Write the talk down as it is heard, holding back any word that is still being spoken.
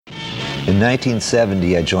In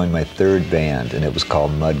 1970, I joined my third band, and it was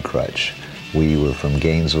called Mudcrutch. We were from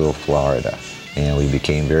Gainesville, Florida, and we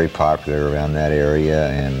became very popular around that area.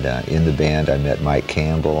 And in the band, I met Mike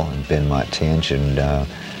Campbell and Ben Montinch, and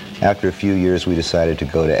after a few years, we decided to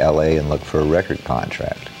go to LA and look for a record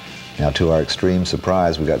contract. Now, to our extreme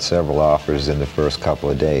surprise, we got several offers in the first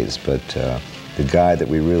couple of days, but the guy that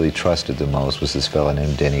we really trusted the most was this fellow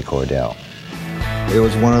named Denny Cordell. It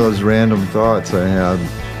was one of those random thoughts I had.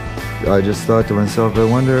 I just thought to myself, I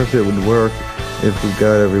wonder if it would work if we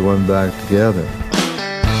got everyone back together.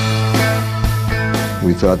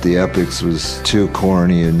 We thought the Epics was too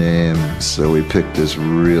corny a name, so we picked this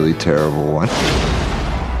really terrible one.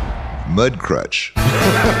 Mudcrutch.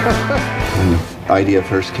 When the idea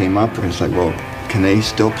first came up, it was like, well, can they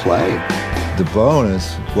still play? The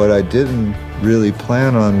bonus, what I didn't really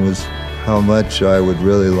plan on was how much I would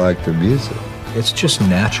really like the music. It's just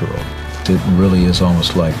natural. It really is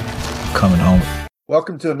almost like coming home.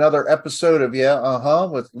 Welcome to another episode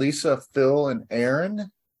of with Lisa, Phil, and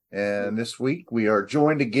Aaron. And this week we are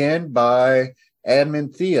joined again by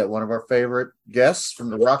admin Thea, one of our favorite guests from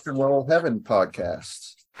the Rock and Roll Heaven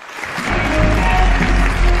podcast.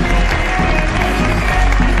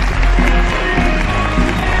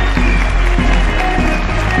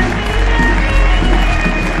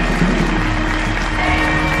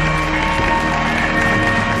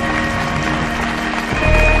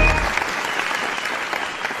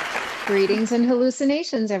 Greetings and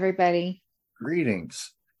hallucinations, everybody.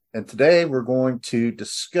 Greetings. And today we're going to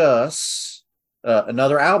discuss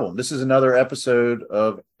another album. This is another episode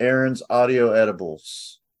of Aaron's Audio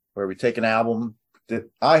Edibles, where we take an album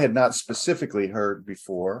that I had not specifically heard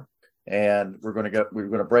before, and we're going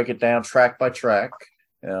to break it down track by track.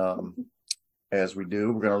 As we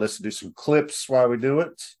do, we're going to listen to some clips while we do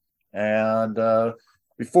it. And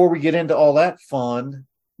before we get into all that fun,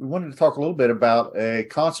 we wanted to talk a little bit about a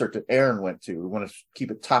concert that Aaron went to. We want to keep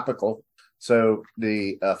it topical. So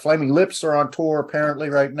the Flaming Lips are on tour apparently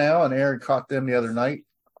right now, and Aaron caught them the other night.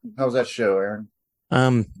 How was that show, Aaron?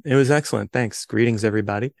 It was excellent. Thanks. Greetings,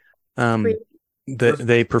 everybody.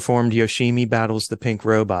 They performed Yoshimi Battles the Pink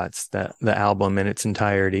Robots, the album in its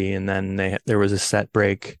entirety, and then there was a set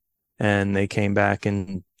break, and they came back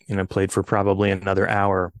and played for probably another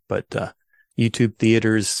hour. But YouTube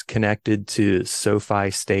Theater's connected to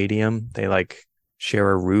SoFi Stadium. They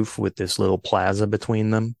share a roof with this little plaza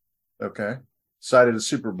between them. Okay. Cited a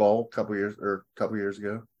Super Bowl a couple years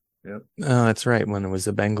ago. Yep. Oh, that's right. When it was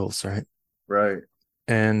the Bengals, right? Right.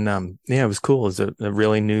 And it was cool. It was a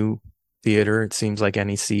really new theater. It seems like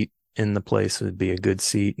any seat in the place would be a good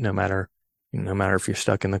seat, no matter if you're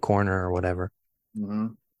stuck in the corner or whatever. Mm-hmm.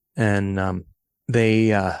 And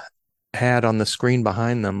they had on the screen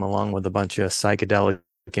behind them, along with a bunch of psychedelic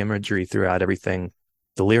imagery throughout everything,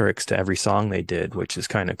 the lyrics to every song they did, which is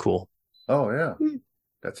kind of cool. Oh, yeah.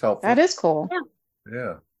 That's helpful. That is cool.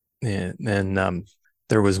 Yeah. Yeah. And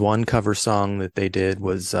there was one cover song that they did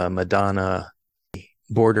was Madonna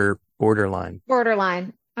Borderline.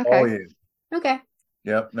 Borderline. Okay. Oh, yeah. Okay.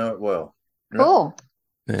 Yep. No, it will. Cool.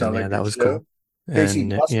 And, that was cool. Casey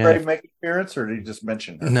And, Musgrave make an appearance, or did he just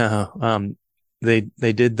mention her? No.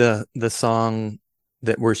 They did the song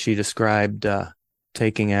where she described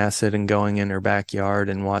taking acid and going in her backyard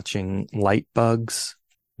and watching light bugs.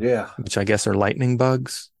 Yeah. Which I guess are lightning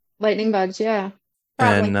bugs. Lightning bugs, yeah.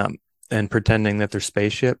 Probably. And pretending that they're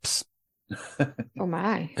spaceships. Oh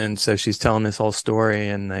my. And so she's telling this whole story,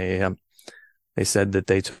 and they said that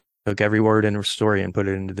they took every word in her story and put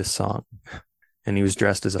it into this song. And he was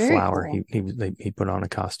dressed as a Very flower. Cool. He put on a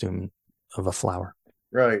costume of a flower.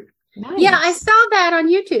 Right. Nice. Yeah, I saw that on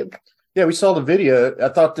YouTube. Yeah, we saw the video. I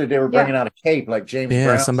thought that they were bringing out a cape like James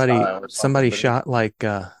Brown somebody style or somebody but shot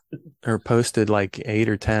or posted 8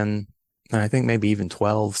 or 10, I think maybe even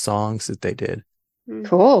 12 songs that they did.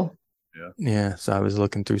 Cool. Yeah, so I was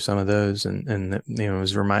looking through some of those, and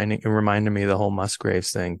it reminded me of the whole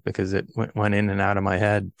Musgraves thing, because it went in and out of my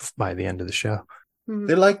head by the end of the show.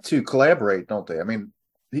 They like to collaborate, don't they? I mean,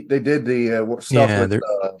 they did the stuff with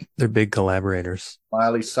they're big collaborators.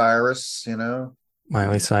 Miley Cyrus,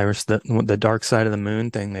 Miley Cyrus, the Dark Side of the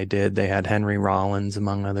Moon thing they did. They had Henry Rollins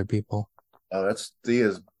among other people. Oh, that's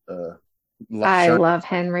Thea's. I love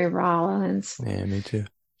Henry Rollins. Yeah, me too.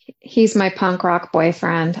 He's my punk rock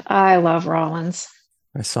boyfriend. I love Rollins.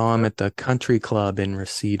 I saw him at the country club in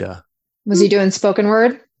Reseda. Was he doing spoken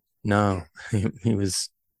word? No, he was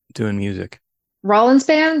doing music. Rollins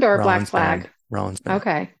band or Rollins Black Flag? band. Rollins band.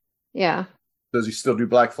 Okay. Yeah. Does he still do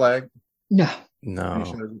Black Flag? No.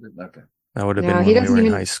 Okay. That would have been when we were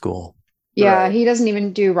in high school. Yeah, Right. he doesn't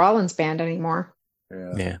even do Rollins band anymore.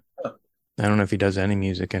 Yeah. I don't know if he does any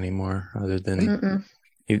music anymore other than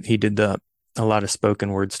Mm-mm. he did a lot of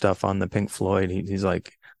spoken word stuff on the Pink Floyd. He's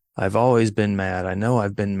like, I've always been mad. I know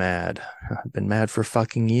I've been mad. I've been mad for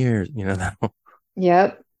fucking years. You know that one?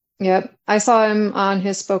 Yep. Yep. I saw him on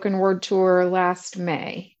his spoken word tour last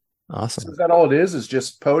May. So Awesome. is that all it is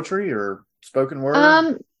just poetry or spoken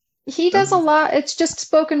word? He does a lot. It's just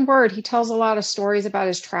spoken word. He tells a lot of stories about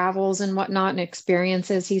his travels and whatnot and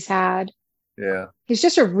experiences he's had. Yeah. He's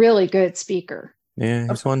just a really good speaker. Yeah, I'm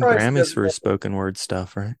he's won surprised he Grammys doesn't for his have- spoken word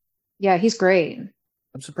stuff, right? Yeah, he's great.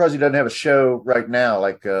 I'm surprised he doesn't have a show right now,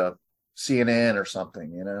 like CNN or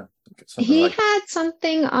something, something He like had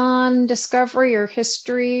something on Discovery or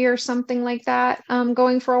History or something like that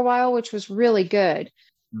going for a while, which was really good.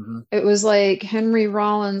 Mhm. It was like Henry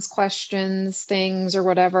Rollins questions things or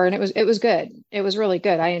whatever, and it was good. It was really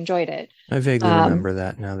good. I enjoyed it. I vaguely remember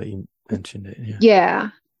that now that you mentioned it. Yeah. Yeah.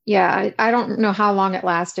 Yeah. I don't know how long it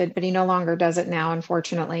lasted, but he no longer does it now,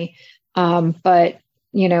 unfortunately. But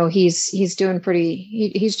he's doing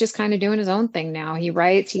he's just kind of doing his own thing now. He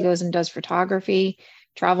writes, he goes and does photography,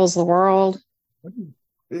 travels the world.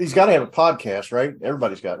 He's got to have a podcast, right?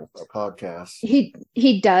 Everybody's got a podcast.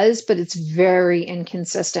 He does, but it's very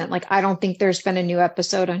inconsistent. Like, I don't think there's been a new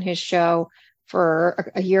episode on his show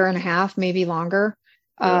for a year and a half, maybe longer.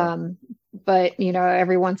 Yeah. But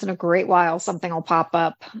every once in a great while something will pop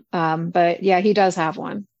up. But yeah, he does have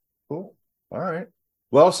one. Cool. All right.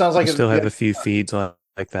 Well, it sounds like I still have a few feeds like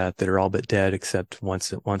that are all but dead, except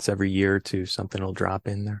once every year or two, something will drop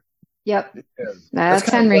in there. Yep. Yeah. That's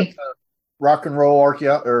kind of Henry. like, rock and roll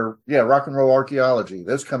archaeology.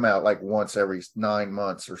 Those come out like once every 9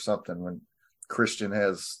 months or something when Christian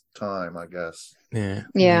has time, I guess. Yeah.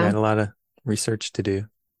 Yeah. He had a lot of research to do.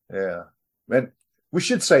 Yeah. And we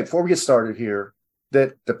should say before we get started here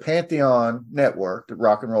that the Pantheon network that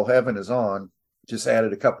Rock and Roll Heaven is on just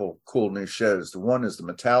added a couple cool new shows. The one is the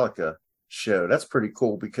Metallica show. That's pretty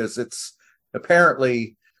cool because it's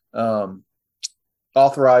apparently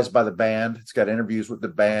authorized by the band. It's got interviews with the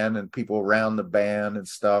band and people around the band and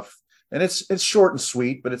stuff. And it's short and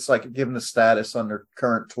sweet, but it's like giving the status on their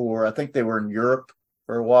current tour. I think they were in Europe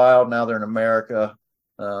for a while. Now they're in America.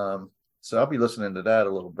 So I'll be listening to that a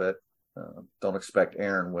little bit. Don't expect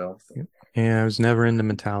Aaron will. Yeah, I was never into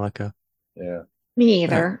Metallica. Yeah. Me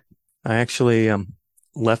either. I actually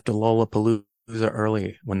left a Lollapalooza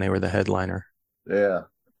early when they were the headliner. Yeah.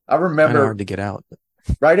 I Kind of remember hard to get out.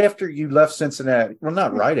 right after you left Cincinnati. Well,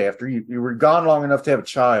 not right after you were gone long enough to have a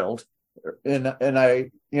child and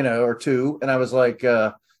I, or two. And I was like,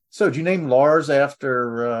 so did you name Lars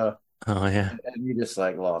after, Oh yeah. and you just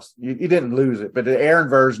like lost, you didn't lose it, but the Aaron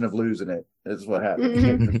version of losing it is what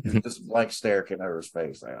happened. Just blank stare came over his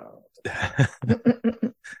face. Like, oh,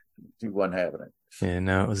 he wasn't having it. Yeah,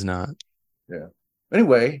 no, it was not. Yeah.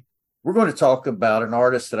 Anyway, we're going to talk about an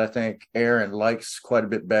artist that I think Aaron likes quite a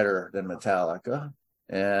bit better than Metallica.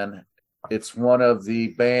 And it's one of the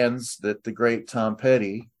bands that the great Tom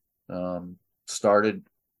Petty started.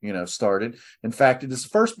 In fact, it is the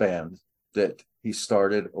first band that he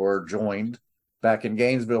started or joined back in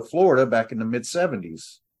Gainesville, Florida, back in the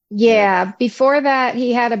mid-'70s. Yeah, before that,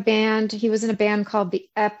 he had a band. He was in a band called the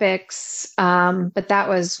Epics, but that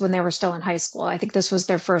was when they were still in high school. I think this was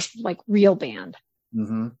their first real band.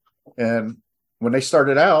 Mm-hmm. And when they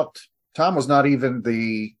started out, Tom was not even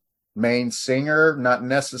the main singer, not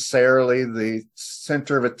necessarily the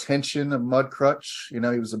center of attention of Mudcrutch. He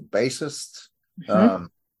was a bassist. Mm-hmm.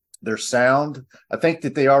 Their sound, I think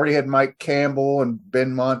that they already had Mike Campbell and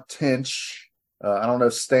Ben Montench. I don't know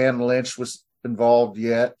if Stan Lynch was involved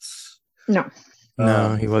yet. No.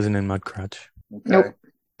 No, he wasn't in Mudcrutch. Okay. Nope.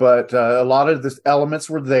 But a lot of the elements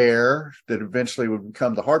were there that eventually would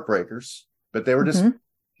become the Heartbreakers, but they were just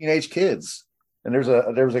teenage kids. And there's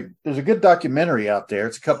a good documentary out there.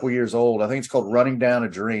 It's a couple years old. I think it's called Running Down a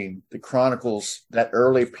Dream that chronicles that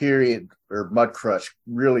early period or Mudcrutch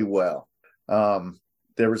really well.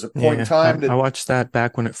 There was a point in time I watched that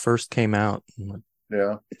back when it first came out.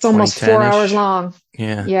 Yeah. It's almost 4 2010-ish. hours long.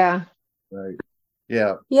 Yeah. Yeah. Right.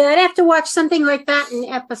 Yeah. Yeah, I'd have to watch something like that in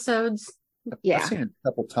episodes. Yeah. I've seen it a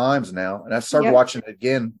couple times now, and I started Yep. watching it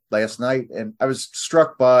again last night, and I was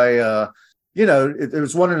struck by, it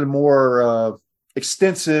was one of the more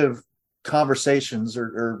extensive conversations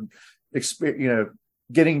or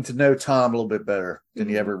getting to know Tom a little bit better than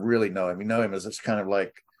you ever really know him. You know him as this kind of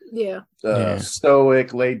like Yeah.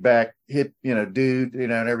 stoic, laid back, hip, dude,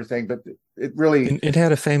 and everything. But it really, It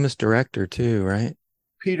had a famous director too, right?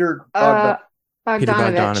 Peter Peter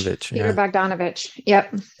Bogdanovich. Peter Yeah, Bogdanovich.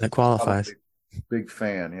 Yep. that qualifies. big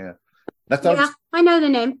fan. Yeah. I thought Yeah, I know the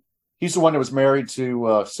name. he's the one that was married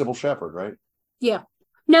to Sybil Shepherd, right? Yeah.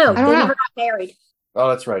 No, I don't they know. never got married. Oh,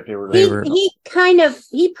 that's right. They were.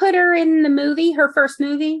 He put her in the movie, her first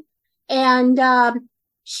movie, and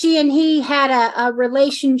she and he had a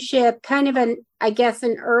relationship, kind of an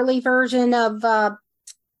early version of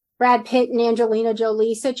Brad Pitt and Angelina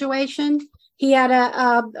Jolie situation. He had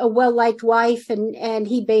a well-liked wife, and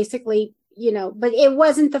he basically, but it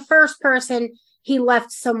wasn't the first person he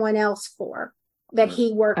left someone else for that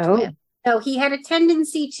he worked with. So he had a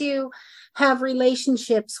tendency to have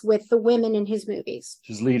relationships with the women in his movies.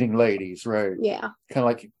 His leading ladies, right? Yeah. Kind of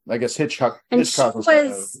like, I guess, Hitchcock. And Hitchcock she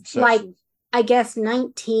was like, I guess,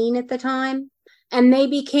 19 at the time. And they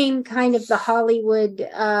became kind of the Hollywood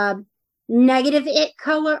negative it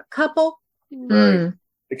couple. Right.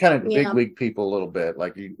 They kind of big league people a little bit.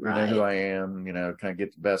 Like, you know who I am, kind of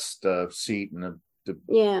get the best seat in the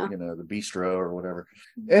bistro or whatever.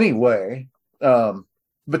 Anyway,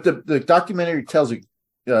 but the documentary tells a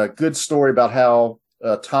good story about how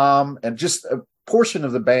Tom and just a portion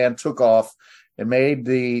of the band took off and made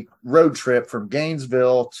the road trip from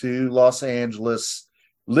Gainesville to Los Angeles,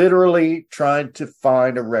 literally trying to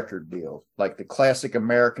find a record deal, like the classic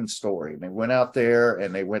American story. And they went out there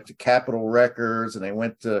and they went to Capitol Records and they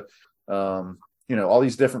went to, all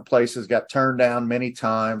these different places, got turned down many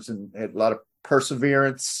times and had a lot of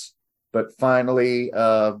perseverance, but finally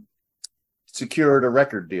secured a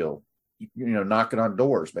record deal, knocking on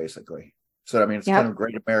doors, basically. So, I mean, it's kind of a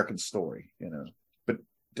great American story, but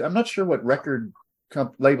I'm not sure what record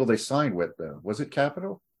label they signed with, though. Was it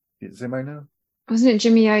Capitol? Does anybody know? Wasn't it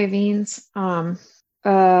Jimmy Iovine's? I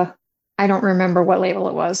don't remember what label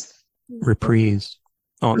it was. Reprise.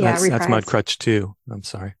 Oh, yeah, that's Mudcrutch too. I'm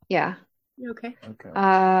sorry. Yeah. Okay.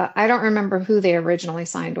 I don't remember who they originally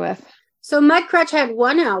signed with. So Mudcrutch had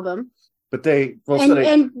one album. But they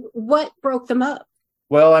and what broke them up?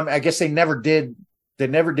 Well, I guess they never did. They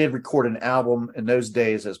never did record an album in those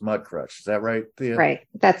days as Mudcrutch. Is that right, Thea? Right.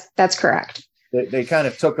 That's correct. They kind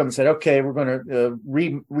of took them and said, "Okay, we're going to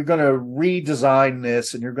redesign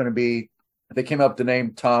this, and you're going to be." They came up with the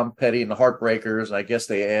name Tom Petty and the Heartbreakers. And I guess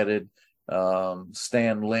they added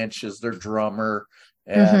Stan Lynch as their drummer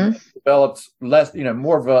and developed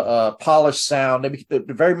more of a polished sound. It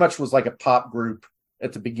very much was like a pop group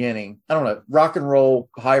at the beginning. I don't know, rock and roll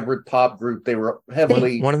hybrid pop group. They were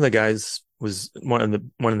heavily. One of the guys was one of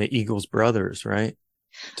the Eagles brothers, right?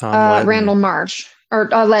 Tom Ledden. Randall Marsh or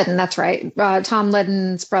Ledden. That's right. Tom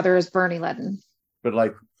Ledden's brother is Bernie Ledden. But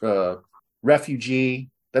like Refugee,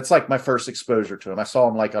 that's like my first exposure to him. I saw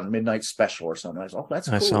him like on Midnight Special or something. I was, that's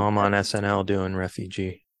cool. I saw him on SNL doing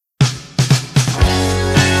Refugee.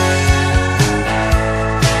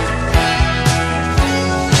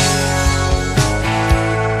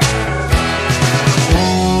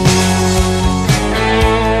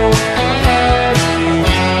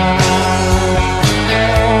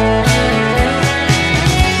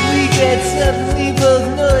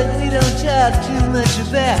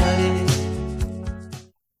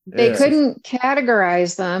 They couldn't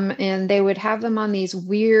categorize them, and they would have them on these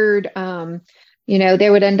weird, they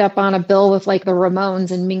would end up on a bill with like the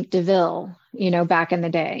Ramones and Mink DeVille, back in the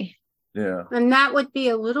day. Yeah. And that would be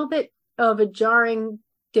a little bit of a jarring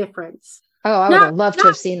difference. Oh, I would have loved to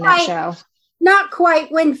have seen that show. Not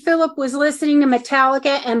quite when Philip was listening to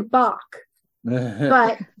Metallica and Bach.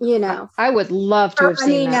 But, I would love to have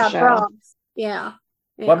seen that show. Brahms. Yeah.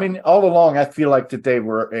 Well, I mean, all along, I feel like that they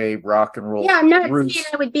were a rock and roll. Yeah, I'm not saying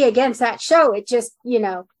I would be against that show. It just,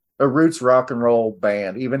 a roots rock and roll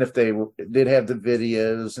band, even if they did have the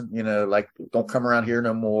videos and, like Don't Come Around Here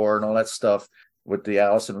No More and all that stuff with the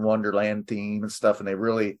Alice in Wonderland theme and stuff. And they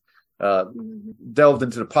really delved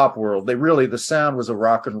into the pop world. The sound was a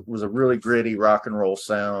really gritty rock and roll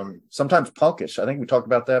sound, sometimes punkish. I think we talked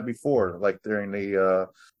about that before, like during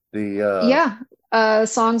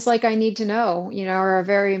songs like I Need to Know, are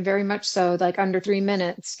very, very much so like under 3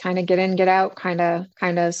 minutes, kind of get in, get out kind of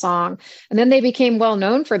song. And then they became well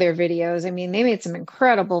known for their videos. I mean, they made some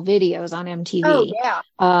incredible videos on MTV. Oh, yeah.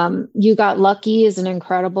 You Got Lucky is an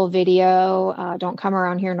incredible video. Don't Come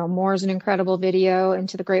Around Here No More is an incredible video.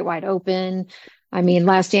 Into the Great Wide Open. I mean,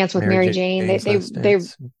 Last Dance with Mary Jane. They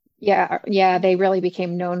really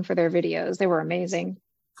became known for their videos. They were amazing.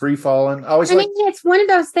 Free Falling. It's one of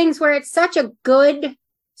those things where it's such a good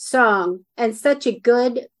song and such a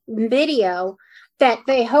good video that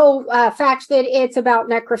the whole fact that it's about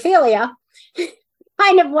necrophilia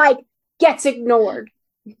kind of like gets ignored.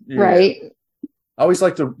 Yeah. Right. I always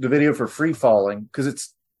liked the video for Free Falling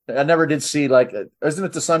because I never did see isn't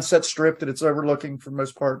it the Sunset Strip that it's overlooking for the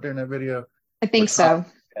most part during that video? I think so.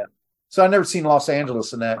 Yeah. So I've never seen Los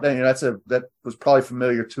Angeles in that. That was probably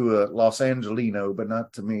familiar to a Los Angelino, but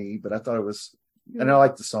not to me. But I thought it was and I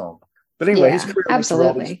like the song. But anyway, his career went through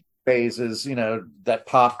all these absolutely. phases, that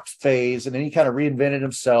pop phase, and then he kind of reinvented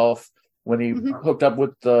himself when he hooked up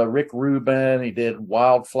with Rick Rubin. He did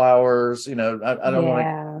Wildflowers. I don't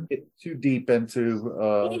want to get too deep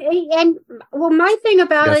into. And well, my thing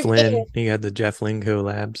about Jeff it Lynne. is He had the Jeff Lynne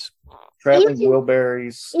collabs. Traveling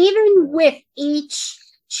Wilburys. even with each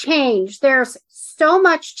change, there's so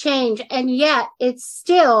much change, and yet it's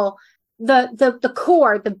still the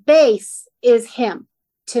core, the base is him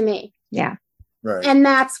to me. Yeah, Right. And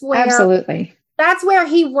that's where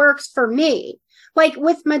he works for me. Like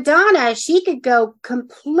with Madonna, she could go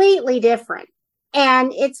completely different,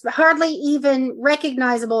 and it's hardly even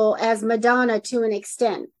recognizable as Madonna to an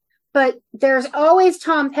extent. But there's always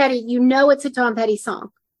Tom Petty. It's a Tom Petty song.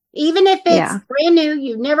 Even if it's brand new,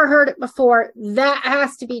 you've never heard it before, that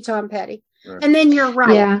has to be Tom Petty. Right. And then you're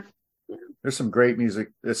right. Yeah. There's some great music,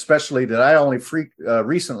 especially that I only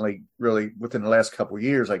recently, really within the last couple of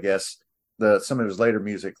years, I guess, some of his later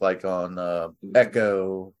music, like on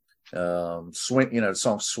Echo, Swing, the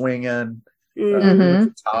song Swingin',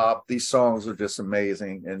 Top. These songs are just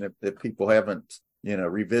amazing. And if people haven't,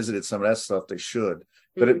 revisited some of that stuff, they should.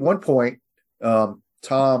 But at one point,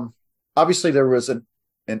 Tom, obviously there was an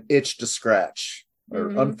itch to scratch or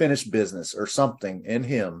unfinished business or something in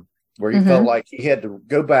him where he felt like he had to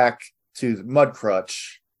go back to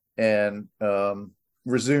Mudcrutch and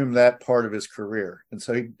resume that part of his career. And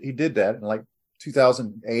so he did that in like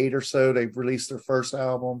 2008 or so. They released their first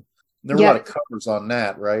album. There were a lot of covers on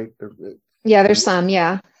that, right? Yeah, there's some,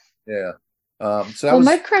 yeah. Yeah.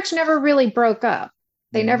 Mudcrutch never really broke up.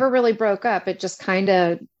 They never really broke up. It just kind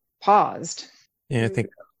of paused. Yeah, I think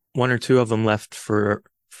one or two of them left for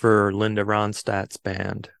Linda Ronstadt's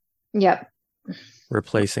band. Yep.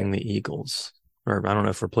 Replacing the Eagles. Or I don't know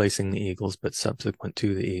if replacing the Eagles, but subsequent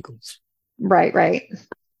to the Eagles. Right.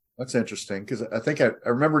 That's interesting, because I think I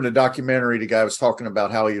remember in the documentary, the guy was talking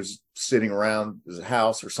about how he was sitting around his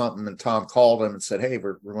house or something, and Tom called him and said, "Hey,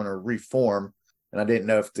 we're going to reform." And I didn't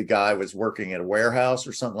know if the guy was working at a warehouse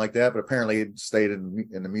or something like that, but apparently he stayed in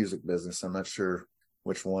the music business. I'm not sure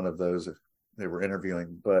which one of those they were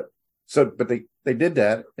interviewing, but they did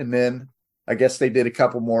that, and then I guess they did a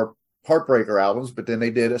couple more Heartbreaker albums, but then they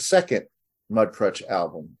did a second Mudcrutch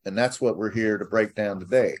album, and that's what we're here to break down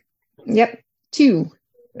today. Yep, 2.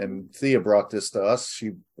 And Thea brought this to us.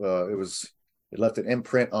 It left an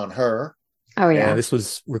imprint on her. Oh yeah. This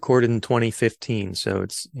was recorded in 2015, so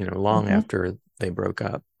it's long after they broke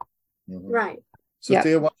up. Right. So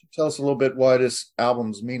Thea, why don't you tell us a little bit why this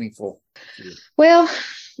album's meaningful to you? Well,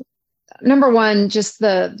 number one, just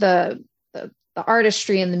the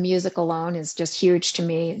artistry and the music alone is just huge to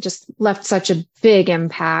me. It just left such a big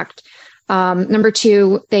impact. Number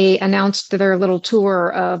two, they announced their little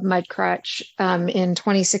tour of Mudcrutch in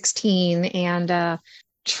 2016, and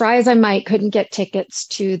try as I might, couldn't get tickets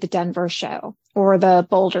to the Denver show or the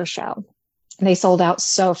Boulder show. They sold out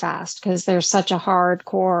so fast because there's such a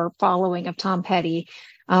hardcore following of Tom Petty.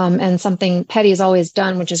 And something Petty's always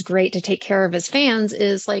done, which is great to take care of his fans,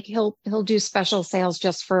 is like he'll do special sales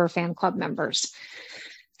just for fan club members.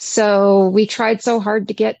 So we tried so hard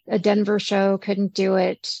to get a Denver show, couldn't do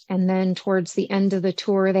it. And then towards the end of the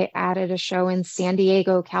tour, they added a show in San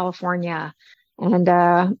Diego, California. And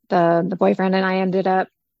the boyfriend and I ended up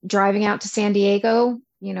driving out to San Diego.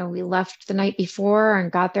 We left the night before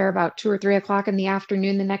and got there about 2 or 3 o'clock in the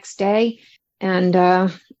afternoon the next day. And,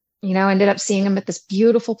 ended up seeing him at this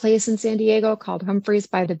beautiful place in San Diego called Humphreys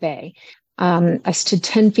by the Bay. I stood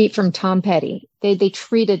 10 feet from Tom Petty. They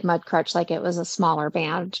treated Mudcrutch like it was a smaller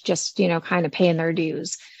band, just, kind of paying their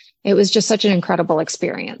dues. It was just such an incredible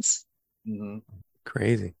experience. Mm-hmm.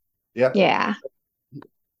 Crazy. Yeah. Yeah.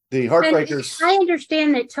 The Heartbreakers. And I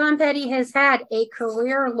understand that Tom Petty has had a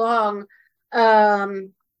career-long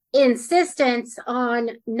insistence on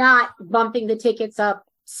not bumping the tickets up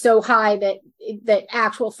so high that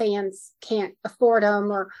actual fans can't afford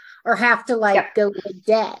them or have to go into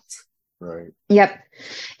debt. Right. Yep.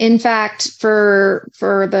 In fact, for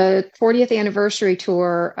the 40th anniversary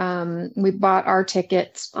tour, we bought our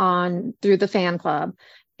tickets through the fan club,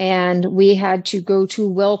 and we had to go to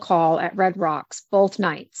will call at Red Rocks both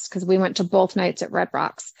nights, because we went to both nights at Red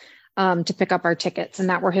Rocks to pick up our tickets,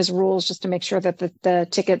 and that were his rules, just to make sure that the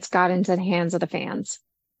tickets got into the hands of the fans.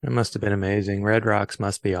 It must have been amazing. Red Rocks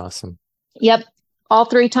must be awesome. Yep. All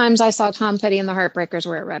 3 times I saw Tom Petty and the Heartbreakers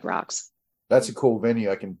were at Red Rocks. That's a cool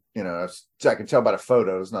venue. I can tell by the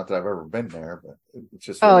photos. Not that I've ever been there, but it's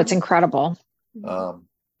just really it's incredible.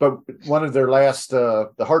 But one of their last,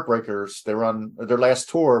 the Heartbreakers, they were on their last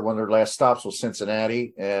tour. One of their last stops was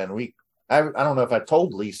Cincinnati, and I don't know if I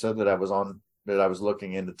told Lisa that I was on that I was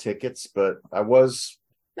looking into tickets, but I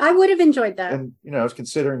would have enjoyed that. And I was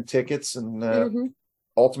considering tickets, and Mm-hmm.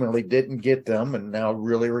 ultimately didn't get them, and now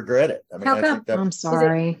really regret it. I mean, How I come? think that. I'm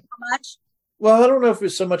sorry. How much? Well, I don't know if it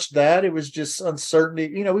was so much that it was just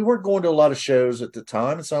uncertainty. We weren't going to a lot of shows at the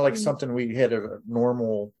time. It's not like something we had a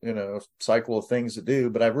normal, cycle of things to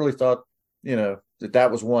do. But I really thought,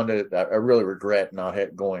 that was one that I really regret not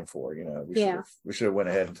going for. We should have went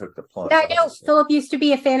ahead and took the plunge. I know Philip used to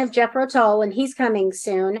be a fan of Jeff Rotal, and he's coming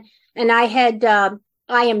soon. And I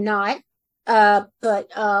am not, but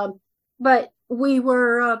we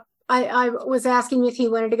were. I was asking if he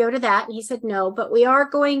wanted to go to that, and he said no. But we are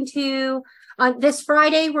going to. This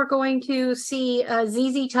Friday, we're going to see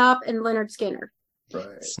ZZ Top and Leonard Skinner.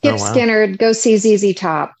 Right. Skip Skinner, go see ZZ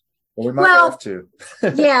Top. Well, we might have to.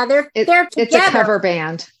 Yeah, they're together. It's a cover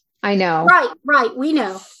band. I know. Right. We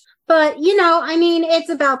know. But, I mean, it's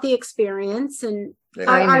about the experience. And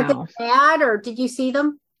are they bad, or did you see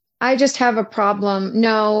them? I just have a problem.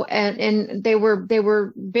 No, and they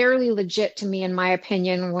were barely legit to me, in my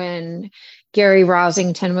opinion, when Gary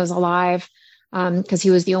Rosington was alive, because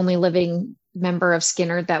he was the only living member of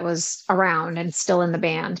Skinner that was around and still in the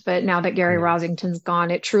band. But now that Gary Rosington's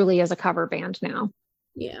gone, it truly is a cover band now.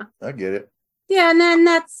 Yeah, I get it. Yeah, and then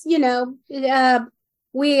that's it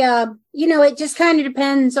just kind of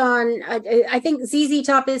depends on. I think ZZ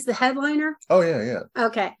Top is the headliner. Oh yeah.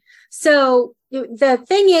 Okay, so the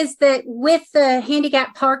thing is that with the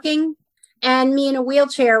handicap parking and me in a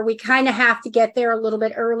wheelchair, we kind of have to get there a little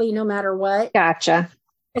bit early, no matter what. Gotcha.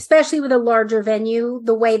 Especially with a larger venue,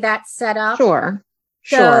 the way that's set up. Sure.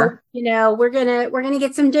 So, we're gonna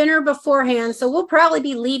get some dinner beforehand. So we'll probably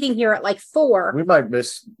be leaving here at like 4. We might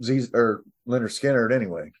miss Leonard Skinner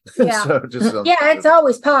anyway. Yeah. So just it's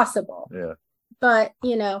always possible. Yeah. But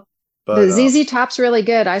the ZZ Top's really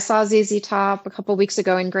good. I saw ZZ Top a couple weeks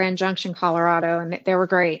ago in Grand Junction, Colorado, and they were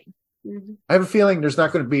great. I have a feeling there's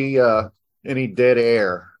not going to be any dead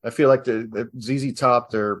air. I feel like the ZZ Top,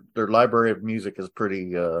 their library of music is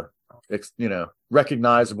pretty,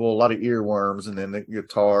 recognizable. A lot of earworms, and then the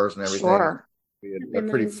guitars and everything. Sure. A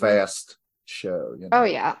pretty fast show. Oh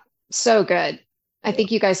yeah, so good. I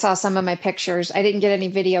think you guys saw some of my pictures. I didn't get any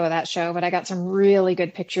video of that show, but I got some really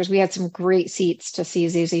good pictures. We had some great seats to see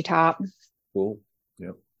ZZ Top. Cool.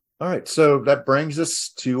 Yep. All right, so that brings us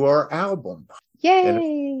to our album. Yay!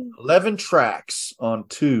 And 11 tracks on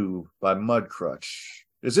 2 by Mudcrutch.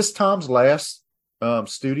 Is this Tom's last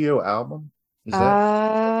studio album? Is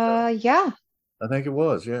that? Yeah. I think it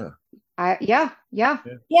was. Yeah. Yeah. Yeah,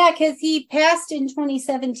 because he passed in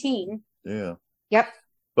 2017. Yeah. Yep.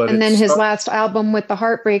 But and then his last album with the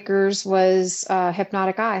Heartbreakers was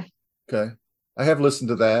Hypnotic Eye. Okay. I have listened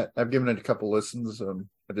to that. I've given it a couple listens.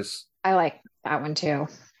 I like that one too.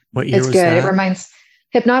 What year was good. That? It reminds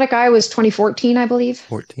Hypnotic Eye was 2014, I believe.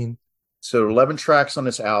 14. So 11 tracks on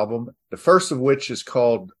this album, the first of which is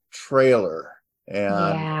called Trailer.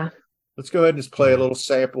 And let's go ahead and just play a little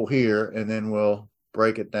sample here, and then we'll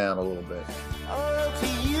break it down a little bit. All to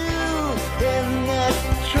you in that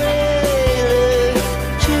trailer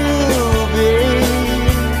to be.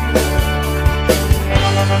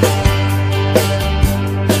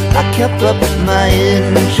 I kept up my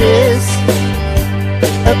interest,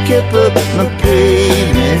 I kept up my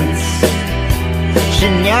payments. She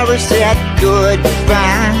never said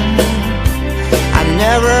goodbye, I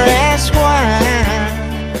never asked why.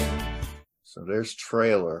 So there's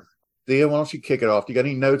Trailer. Thea, why don't you kick it off? Do you got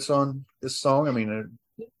any notes on this song? I mean,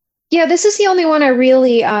 yeah, this is the only one I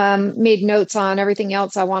really made notes on. Everything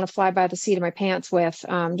else I want to fly by the seat of my pants with,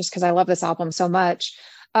 just because I love this album so much.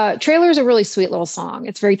 Trailer is a really sweet little song.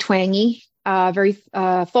 It's very twangy, very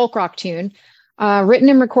folk rock tune. Written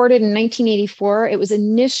and recorded in 1984, it was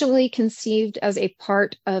initially conceived as a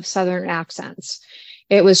part of Southern Accents.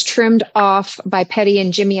 It was trimmed off by Petty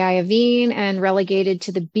and Jimmy Iovine and relegated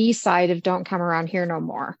to the B-side of Don't Come Around Here No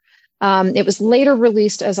More. It was later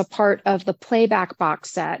released as a part of the Playback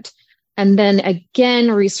box set, and then again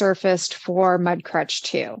resurfaced for Mudcrutch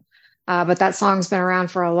 2. But that song's been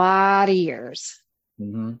around for a lot of years.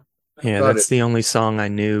 Mm-hmm. Yeah, that's the only song I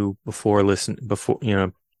knew before this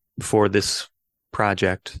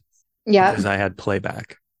project. Yeah, because I had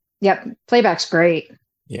Playback. Yep, Playback's great.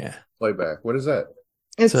 Yeah, Playback. What is that?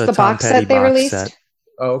 It's the box set they released. Set.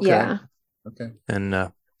 Oh, okay. Yeah. Okay. And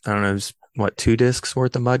I don't know, what, 2 discs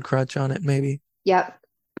worth of Mudcrutch on it, maybe? Yep,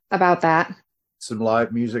 about that. Some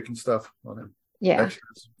live music and stuff on it. Yeah,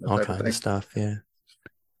 extras, all kinds of stuff. Yeah.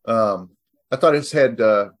 I thought it had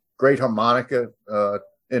great harmonica, at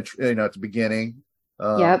the beginning.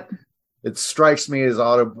 Yep. It strikes me as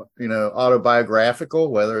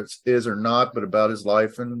autobiographical, whether it is or not, but about his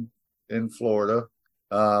life in in Florida.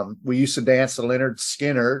 We used to dance to Leonard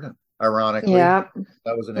Skinner, ironically. Yeah.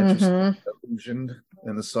 That was an interesting allusion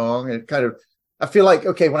in the song. It kind of, I feel like,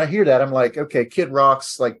 okay, when I hear that, I'm like, okay, Kid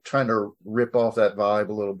Rock's like trying to rip off that vibe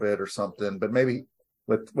a little bit or something, but maybe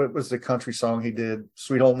what was the country song he did?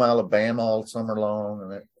 Sweet Home Alabama all summer long.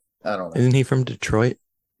 And I don't know. Isn't he from Detroit?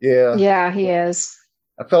 Yeah. Yeah, he is.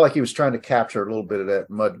 I felt like he was trying to capture a little bit of that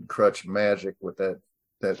Mudcrutch magic with that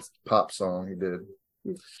pop song he did.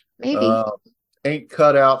 Maybe. Ain't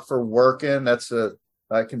Cut Out for Working.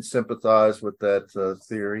 I can sympathize with that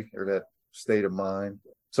theory or that state of mind.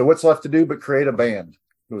 So what's left to do but create a band?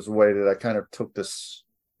 It was the way that I kind of took this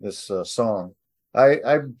song.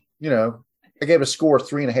 I gave a score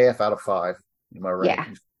 3.5 out of 5 in my rankings. Yeah.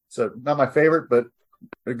 So not my favorite, but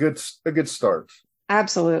a good start.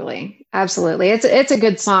 Absolutely. It's a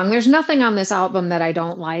good song. There's nothing on this album that I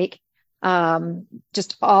don't like.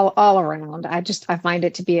 Just all around. I find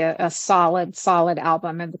it to be a solid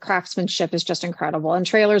album, and the craftsmanship is just incredible. And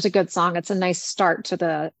Trailer's a good song. It's a nice start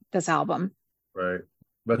to this album. Right.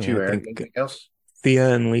 But you, Aaron, anything else?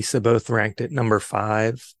 Thea and Lisa both ranked it number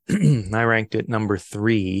 5. I ranked it number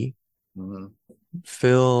 3. Mm-hmm.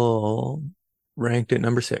 Phil ranked it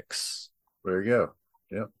number 6. There you go.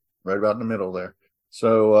 Yeah, right about in the middle there.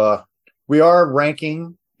 So we are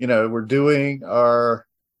ranking. We're doing our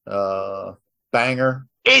banger.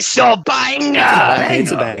 It's a banger.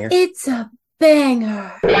 It's a banger. It's a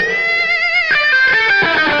banger.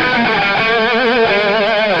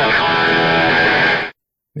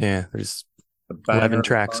 Yeah, there's 11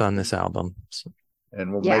 tracks on this album. So.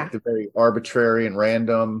 And we'll make the very arbitrary and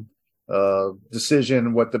random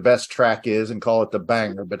decision what the best track is and call it the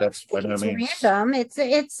banger, but that's by no means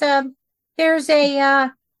random. There's a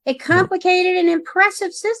complicated and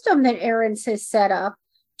impressive system that Aaron's has set up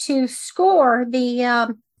to score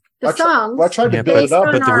the songs. I tried to build it up,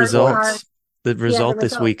 but the result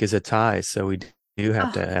this week is a tie, so we do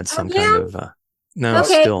have to add some kind of no.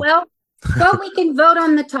 Okay, still. well, we can vote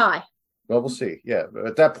on the tie. Well, we'll see. Yeah, but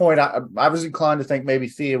at that point, I was inclined to think maybe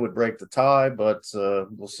Thea would break the tie, but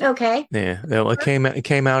we'll see. Okay. Yeah, well, it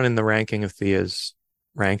came out in the ranking of Thea's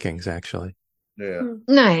rankings, actually. Yeah.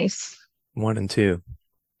 Nice. 1 and 2.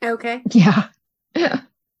 Okay. Yeah.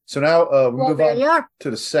 So now we move on to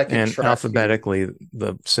the second and track. Alphabetically,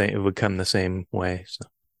 it would come the same way. So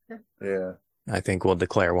yeah, I think we'll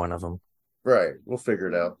declare one of them. Right. We'll figure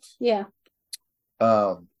it out. Yeah.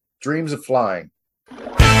 Dreams of Flying.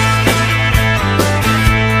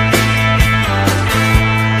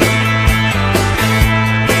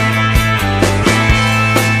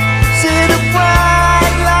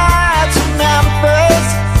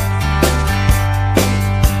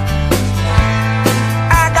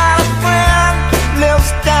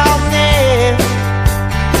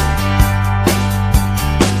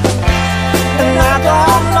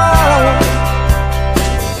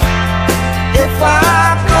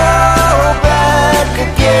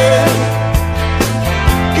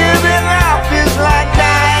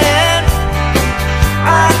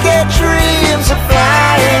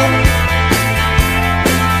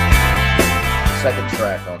 Second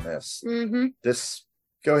track on this. Mm-hmm. This.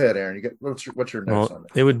 Go ahead, Aaron. You what's your notes on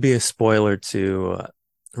it? It would be a spoiler to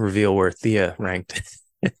reveal where Thea ranked.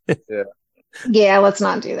 Yeah, let's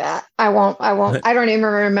not do that. I won't. I don't even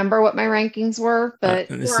remember what my rankings were, but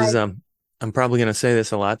this is I'm probably going to say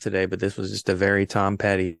this a lot today, but this was just a very Tom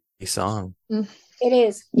Petty song. It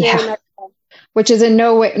is. Yeah. Which is in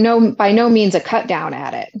by no means a cut down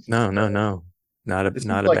at it. No. Not a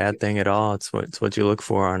bad thing at all. It's what you look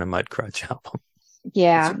for on a Mudcrutch album.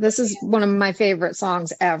 Yeah, this is one of my favorite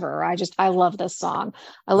songs ever. I love this song.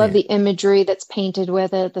 I love the imagery that's painted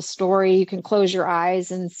with it, the story. You can close your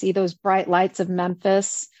eyes and see those bright lights of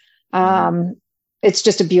Memphis. It's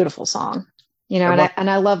just a beautiful song, and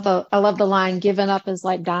I love the line, "Giving up is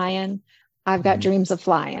like dying. I've got dreams of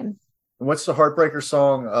flying." And what's the Heartbreaker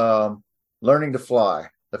song? Learning to Fly.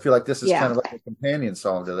 I feel like this is kind of like a companion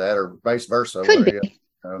song to that, or vice versa. Could be.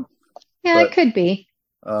 It could be.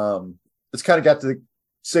 It's kind of got the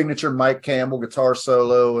signature Mike Campbell guitar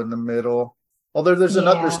solo in the middle. Although there's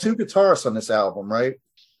 2 guitarists on this album, right?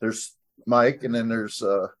 There's Mike, and then there's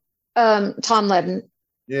Tom Ledden.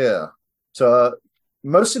 Yeah. So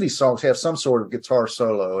most of these songs have some sort of guitar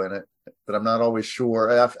solo in it, but I'm not always sure.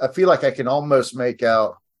 I feel like I can almost make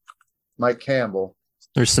out Mike Campbell.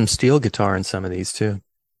 There's some steel guitar in some of these too.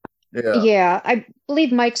 Yeah, I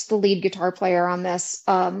believe Mike's the lead guitar player on this.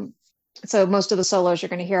 So most of the solos you're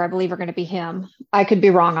going to hear, I believe, are going to be him. I could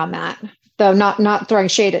be wrong on that, though. Not throwing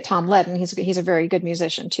shade at Tom Ledden. He's a very good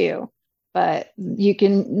musician too. But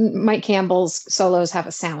Mike Campbell's solos have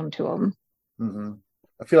a sound to them. Mm-hmm.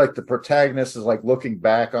 I feel like the protagonist is like looking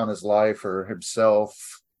back on his life or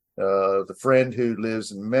himself. The friend who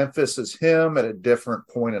lives in Memphis is him at a different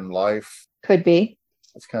point in life. Could be.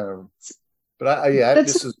 It's kind of, but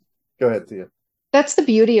this is. Go ahead, Thea. That's the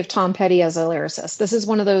beauty of Tom Petty as a lyricist. This is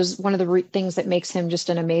one of the things that makes him just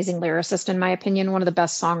an amazing lyricist, in my opinion, one of the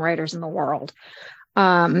best songwriters in the world.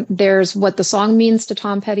 There's what the song means to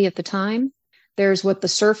Tom Petty at the time. There's what the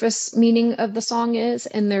surface meaning of the song is,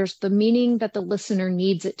 and there's the meaning that the listener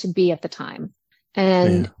needs it to be at the time.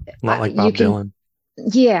 And not like Bob Dylan.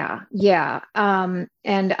 Yeah.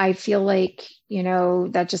 And I feel like,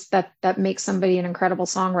 that makes somebody an incredible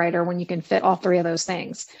songwriter when you can fit all three of those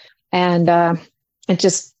things. And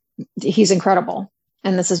he's incredible.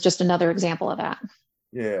 And this is just another example of that.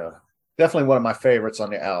 Yeah, definitely one of my favorites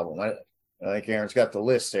on the album. I think Aaron's got the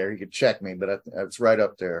list there. You can check me, but it's right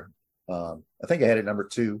up there. I think I had it number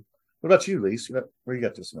 2. What about you, Lise? Where you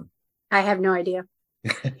got this one? I have no idea.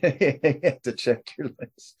 You have to check your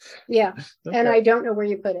list. Yeah, okay. And I don't know where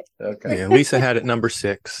you put it. Okay. Yeah, Lisa had it number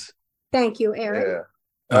 6. Thank you, Aaron.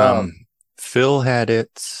 Yeah. Phil had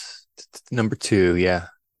it number 2. Yeah,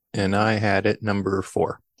 and I had it number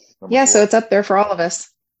 4. So it's up there for all of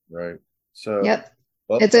us. Right. So. Yep.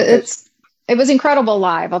 Well, it was incredible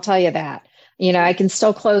live. I'll tell you that. I can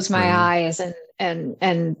still close my eyes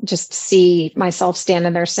and just see myself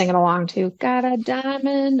standing there singing along to "Got a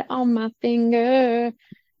Diamond on My Finger."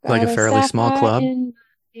 Like a fairly small club.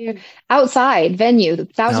 Outside venue,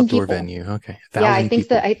 1,000 people. Outdoor venue. Okay. I think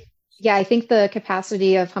the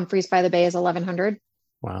capacity of Humphreys by the Bay is 1,100.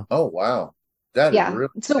 Wow. Oh, wow. That is really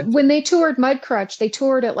so when they toured Mudcrutch, they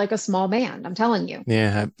toured it like a small band. I'm telling you.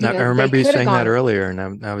 Yeah, I remember you saying that earlier,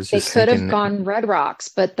 and I was just they could have gone Red Rocks,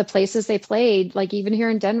 but the places they played, like even here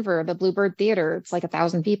in Denver, the Bluebird Theater, it's like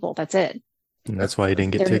 1,000 people. That's it. And that's why you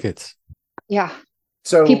didn't get tickets. Yeah.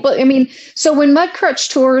 So people, so when Mudcrutch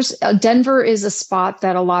tours, Denver is a spot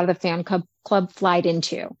that a lot of the fan club flied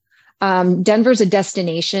into. Denver's a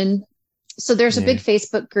destination. So there's a big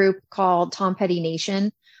Facebook group called Tom Petty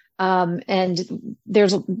Nation. And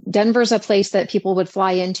Denver's a place that people would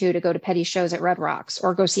fly into to go to Petty shows at Red Rocks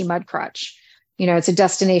or go see Mudcrutch. It's a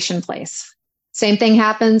destination place. Same thing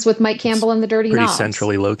happens with Mike Campbell and the Dirty Knobs. Pretty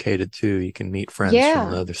centrally located too. You can meet friends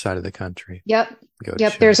from the other side of the country. Yep.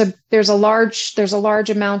 There's a large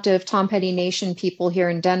amount of Tom Petty Nation people here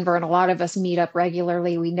in Denver, and a lot of us meet up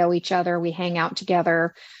regularly. We know each other. We hang out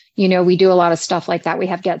together. We do a lot of stuff like that. We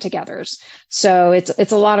have get-togethers. So it's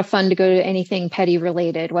a lot of fun to go to anything Petty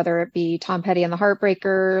related, whether it be Tom Petty and the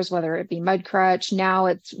Heartbreakers, whether it be Mudcrutch. Now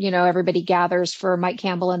it's, everybody gathers for Mike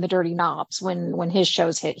Campbell and the Dirty Knobs when his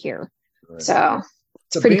shows hit here. Right. So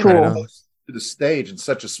it's pretty cool. To the stage in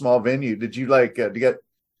such a small venue. Did you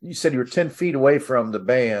you said you were 10 feet away from the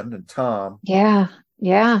band and Tom. Yeah.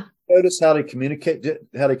 Notice how they communicate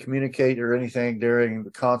or anything during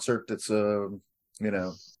the concert that's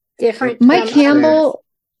different.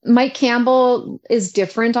 Mike Campbell is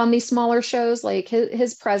different on these smaller shows. Like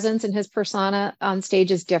his presence and his persona on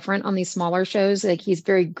stage is different on these smaller shows. Like he's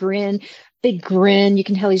very big grin. You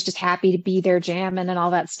can tell he's just happy to be there jamming and all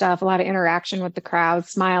that stuff. A lot of interaction with the crowd,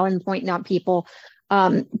 smiling, pointing out people.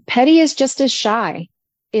 Petty is just as shy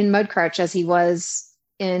in Mudcrutch as he was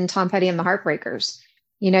in Tom Petty and the Heartbreakers.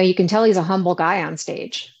 You can tell he's a humble guy on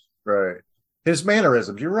stage. Right. His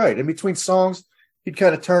mannerisms, you're right. In between songs, he'd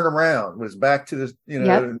kind of turn around with his back to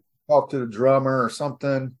the, talk to the drummer or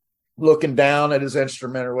something, looking down at his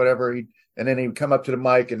instrument or whatever. And then he would come up to the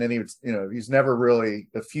mic, and then he would, he's never really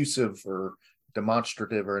effusive or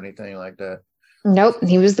demonstrative or anything like that. Nope.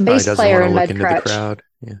 He was the bass player in Mudcrutch.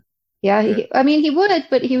 Yeah. He would,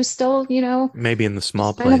 but he was still, maybe in the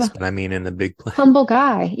small place, but in the big place. Humble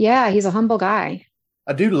guy. Yeah. He's a humble guy.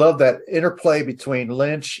 I do love that interplay between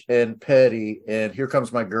Lynch and Petty and Here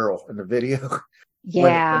Comes My Girl in the video.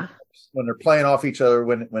 Yeah. When they're playing off each other,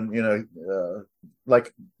 when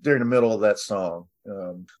like during the middle of that song.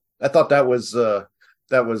 I thought that was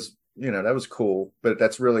cool, but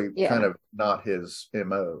that's really kind of not his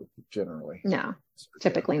MO generally. No,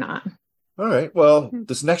 typically not. All right. Well,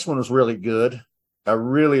 this next one was really good. I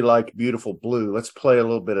really like Beautiful Blue. Let's play a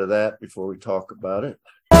little bit of that before we talk about it.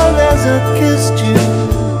 As I kissed you,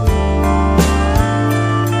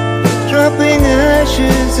 dropping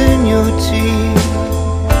ashes in your tea,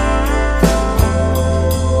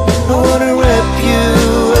 I wanna wrap you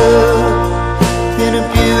up in a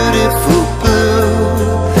beautiful blue.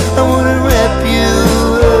 I wanna wrap you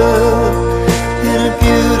up in a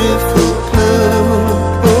beautiful blue.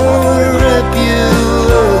 I wanna wrap you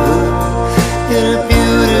up in a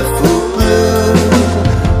beautiful blue.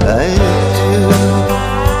 I do.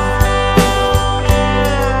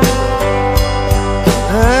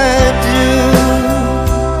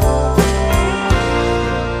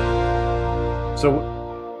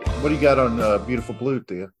 What do you got on Beautiful Blue,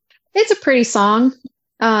 Thea? It's a pretty song.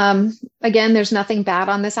 Again, there's nothing bad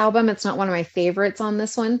on this album. It's not one of my favorites on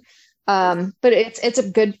this one. But it's a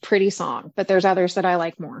good, pretty song. But there's others that I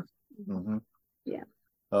like more. Mm-hmm. Yeah.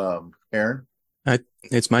 Aaron?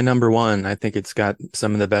 It's my number one. I think it's got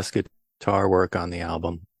some of the best guitar work on the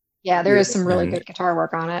album. Yeah, there is some really good guitar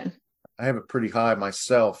work on it. I have it pretty high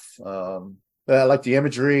myself. I like the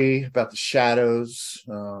imagery about the shadows,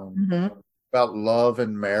 about love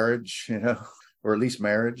and marriage, or at least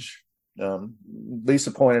marriage.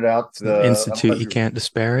 Lisa pointed out the Institute you can't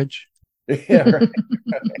disparage. Yeah, right.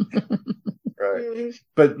 Right.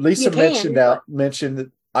 But Lisa mentioned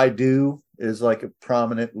that "I Do" is like a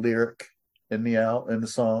prominent lyric in the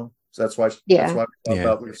song. So that's why we thought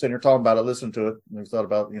about, we were sitting here talking about it, listening to it, and we thought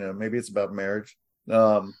about, maybe it's about marriage.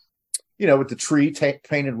 With the tree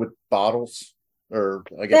painted with bottles, or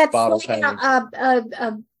I guess that's bottles like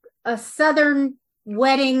hanging. A Southern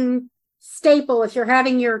wedding staple. If you're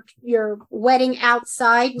having your wedding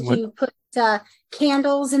outside, you put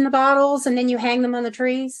candles in the bottles and then you hang them on the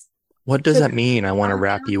trees. What does that mean? I want to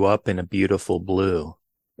wrap you up in a beautiful blue.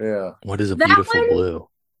 Yeah. What is a beautiful blue?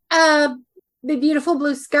 The beautiful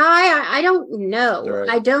blue sky. I don't know. Right.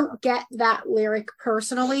 I don't get that lyric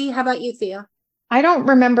personally. How about you, Thea? I don't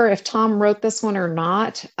remember if Tom wrote this one or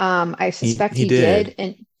not. I suspect he did.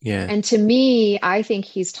 And to me, I think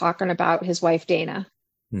he's talking about his wife Dana.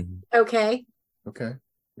 Mm-hmm. Okay.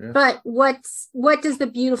 Yeah. But what does the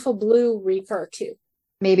beautiful blue refer to?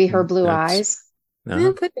 Maybe her blue eyes.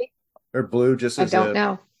 No. Could be. Or blue, just as I don't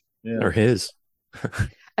know. Yeah. Or his.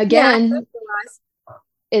 Again,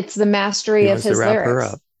 it's the mastery of his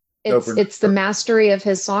lyrics. It's the mastery of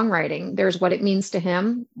his songwriting. There's what it means to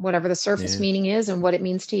him, whatever the surface meaning is, and what it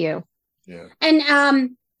means to you. Yeah.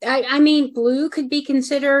 And I mean, blue could be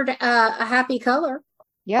considered a happy color.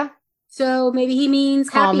 Yeah. So maybe he means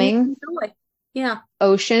calming, joy. Yeah.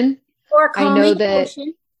 Ocean. Or calming. I know that.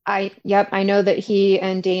 Ocean. I know that he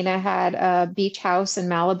and Dana had a beach house in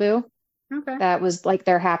Malibu. Okay. That was like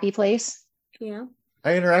their happy place. Yeah.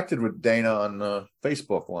 I interacted with Dana on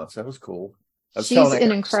Facebook once. That was cool. She's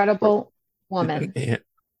an incredible woman. Yeah.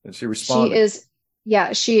 And she responded. She is.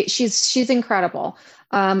 Yeah, she's incredible.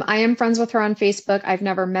 I am friends with her on Facebook. I've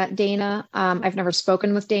never met Dana. I've never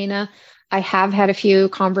spoken with Dana. I have had a few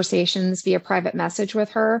conversations via private message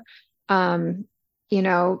with her.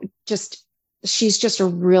 She's just a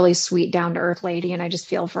really sweet, down to earth lady, and I just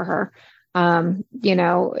feel for her. And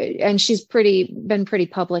she's been pretty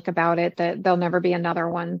public about it, that there'll never be another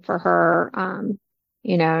one for her.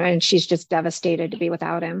 And she's just devastated to be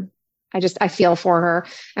without him. I feel for her.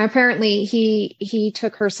 And apparently he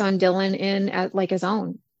took her son Dylan in at like his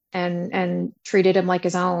own and treated him like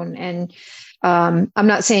his own. And I'm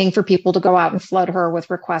not saying for people to go out and flood her with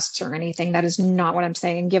requests or anything. That is not what I'm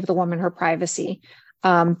saying. Give the woman her privacy.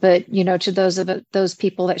 But to those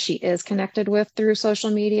people that she is connected with through social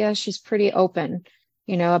media, she's pretty open,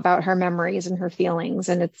 about her memories and her feelings.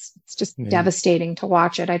 And it's just devastating to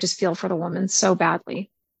watch it. I just feel for the woman so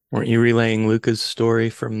badly. Weren't you relaying Luca's story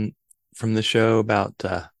from the show about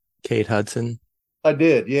Kate Hudson? I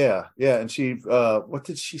did. Yeah. Yeah. And she, what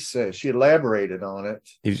did she say? She elaborated on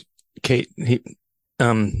it.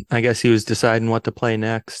 I guess he was deciding what to play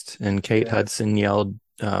next. And Kate Hudson yelled,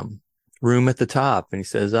 room at the top. And he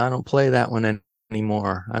says, I don't play that one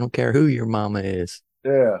anymore. I don't care who your mama is.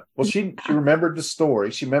 Yeah. Well, she remembered the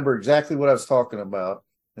story. She remembered exactly what I was talking about.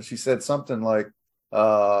 And she said something like,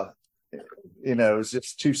 it was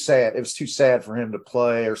just too sad. It was too sad for him to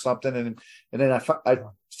play or something. And then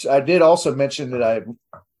I did also mention that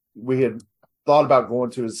we had thought about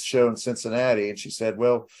going to his show in Cincinnati. And she said,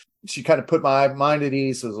 well, she kind of put my mind at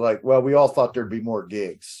ease. It was like, well, we all thought there'd be more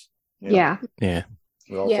gigs. Yeah. Yeah.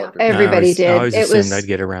 Everybody did. I always assumed I'd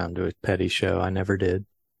get around to a Petty show. I never did.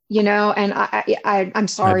 And I'm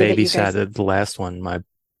sorry. I babysat the last one my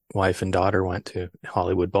wife and daughter went to,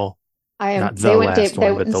 Hollywood Bowl. Not the last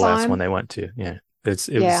one, but the last one they went to. Yeah.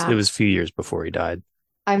 It was a few years before he died.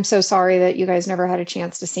 I'm so sorry that you guys never had a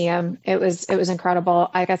chance to see him. It was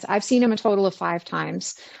incredible. I guess I've seen him a total of 5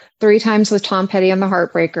 times. 3 times with Tom Petty and the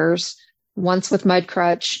Heartbreakers, once with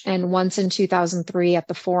Mudcrutch, and once in 2003 at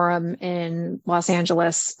the Forum in Los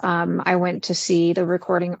Angeles. I went to see the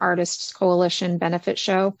Recording Artists Coalition benefit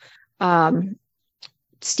show.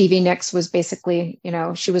 Stevie Nicks was basically,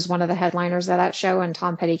 she was one of the headliners of that show, and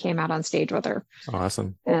Tom Petty came out on stage with her.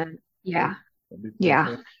 Awesome. And yeah.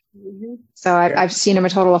 So I've seen him a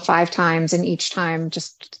total of 5 times, and each time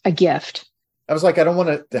just a gift. I was like, I don't want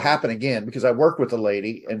it to happen again, because I work with a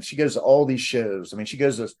lady and she goes to all these shows. I mean,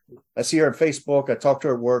 I see her on Facebook. I talk to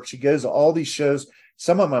her at work. She goes to all these shows.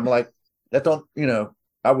 Some of them I'm like, that don't,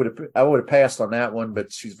 I would have passed on that one,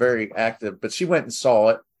 but she's very active. But she went and saw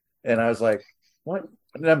it, and I was like, what?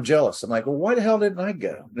 And I'm jealous. I'm like, well, why the hell didn't I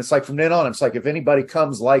go? And it's like from then on, it's like if anybody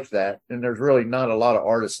comes like that, and there's really not a lot of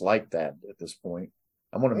artists like that at this point.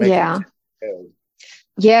 I want to make it.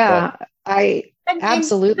 Yeah, I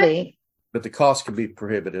absolutely. But the cost can be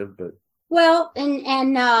prohibitive. But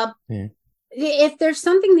if there's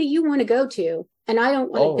something that you want to go to, and I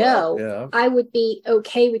don't want to go, I would be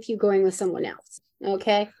okay with you going with someone else.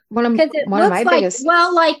 Okay, because it looks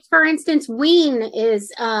like like for instance, Ween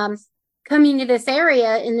is coming to this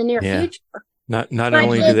area in the near future. Not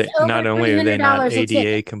only are they not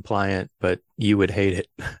ADA compliant, but you would hate it.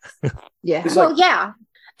 Yeah.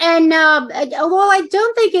 And I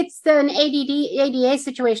don't think it's an ADA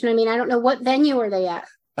situation. I mean, I don't know what venue are they at.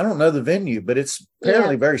 I don't know the venue, but it's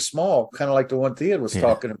apparently very small, kind of like the one Thea was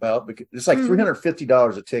talking about. Because it's like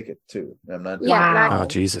 $350 a ticket too. I'm not doing Oh,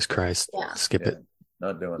 Jesus Christ! Skip it.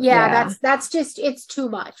 Not doing it. That's just, it's too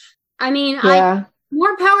much. I mean,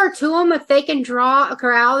 more power to them if they can draw a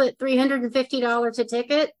crowd at $350 a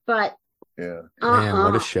ticket, but man,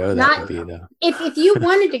 what a show that would be, though. If you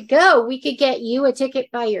wanted to go, we could get you a ticket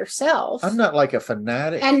by yourself. I'm not like a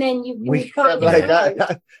fanatic, and then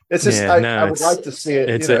it's just I would like to see it.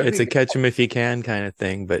 It's a catch 'em if you can kind of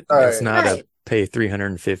thing, but it's not a pay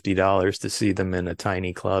 $350 to see them in a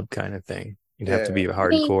tiny club kind of thing. You'd have to be a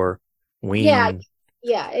hardcore Ween. Yeah,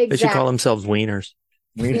 exactly. They should call themselves Wieners.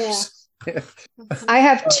 I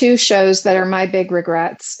have two shows that are my big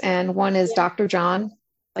regrets, and one is Dr. John.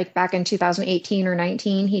 Like back in 2018 or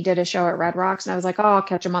 19, he did a show at Red Rocks, and I was like, oh, I'll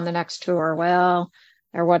catch him on the next tour. Well,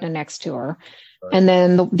 there wasn't a next tour. Right. And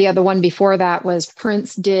then the other one before that was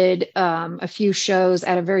Prince did a few shows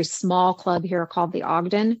at a very small club here called the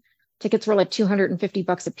Ogden. Tickets were like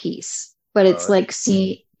 $250 a piece, but it's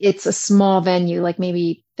it's a small venue, like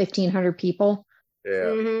maybe 1,500 people.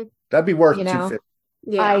 Yeah, that'd be worth $250.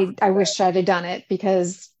 Yeah, I wish I'd have done it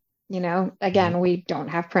because, again, we don't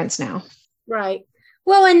have Prince now. Right.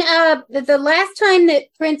 Well, and the last time that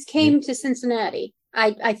Prince came to Cincinnati,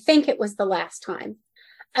 I think it was the last time,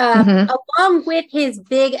 along with his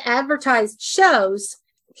big advertised shows,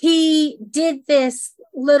 he did this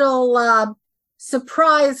little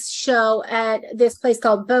surprise show at this place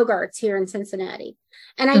called Bogart's here in Cincinnati.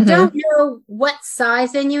 And I don't know what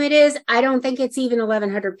size venue it is. I don't think it's even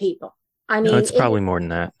 1,100 people. I mean, it's probably more than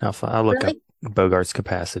that. I'll look up Bogart's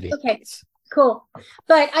capacity. Okay. Cool.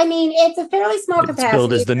 But I mean, it's a fairly small capacity. It's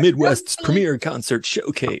billed as the Midwest's premier concert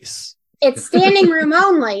showcase. It's standing room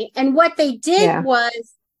only. And what they did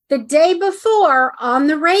was the day before on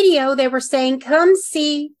the radio, they were saying, come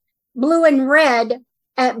see Blue and Red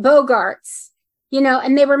at Bogart's,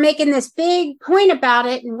 and they were making this big point about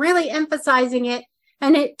it and really emphasizing it.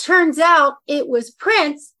 And it turns out it was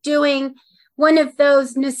Prince doing one of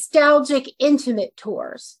those nostalgic intimate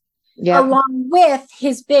tours along with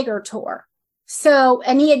his bigger tour. So,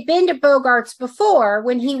 and he had been to Bogart's before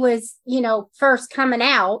when he was, first coming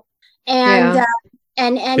out, and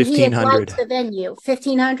he had liked the venue.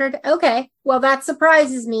 1,500. Okay. Well, that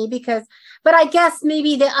surprises me but I guess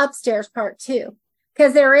maybe the upstairs part too,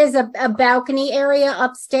 because there is a balcony area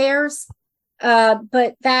upstairs.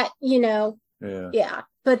 But that,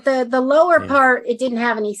 but the lower part, it didn't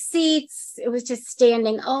have any seats. It was just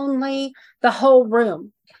standing only, the whole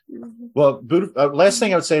room. Well, last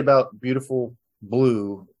thing I would say about Beautiful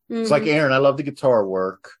Blue, it's like Aaron, I love the guitar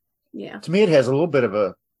work. Yeah. To me, it has a little bit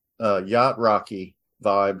of a yacht rocky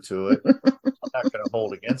vibe to it. I'm not going to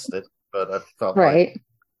hold against it, but I felt like.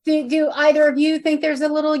 Do either of you think there's a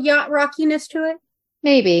little yacht rockiness to it?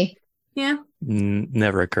 Maybe. Yeah.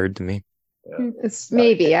 Never occurred to me. Yeah. It's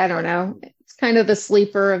maybe, I don't know. It's kind of the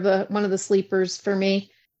sleeper one of the sleepers for me.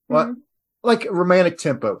 What? Like romantic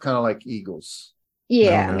tempo, kind of like Eagles.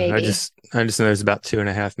 Yeah, maybe. I just know there's about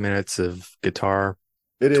 2.5 minutes of guitar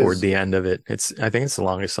toward the end of it. I think it's the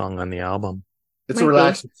longest song on the album. It's a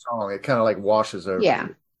relaxing song. It kind of like washes over. Yeah.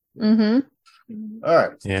 All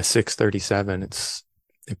right. Yeah, 6:37.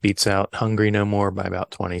 It beats out Hungry No More by about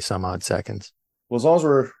 20 some odd seconds. Well, as long as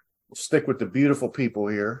we'll stick with the beautiful people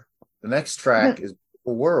here, the next track is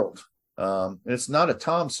Beautiful World. And it's not a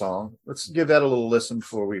Tom song. Let's give that a little listen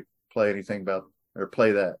before we play anything about or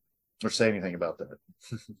play that. Or say anything about that.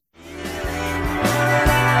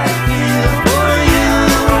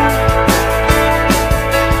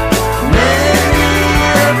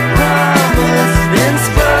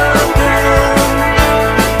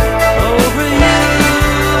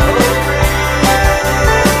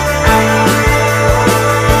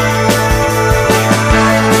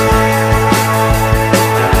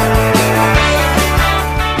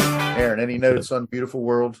 Aaron, any notes on Beautiful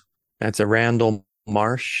World? That's a Randall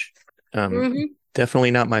Marsh. Mhm.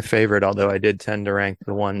 Definitely not my favorite, although I did tend to rank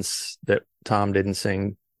the ones that Tom didn't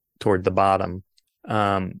sing toward the bottom.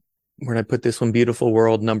 Where'd I put this one? Beautiful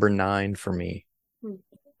World, number 9 for me.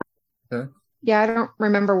 Okay. Yeah, I don't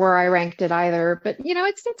remember where I ranked it either, but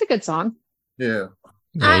it's a good song. Yeah.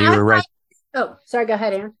 Yeah, you were right. Oh, sorry. Go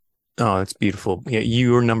ahead, Aaron. Oh, it's beautiful. Yeah,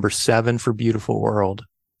 you were number 7 for Beautiful World.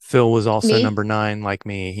 Phil was also Me? number 9, like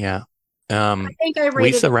me. Yeah. I think I rated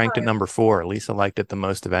Lisa it ranked it higher. number 4. Lisa liked it the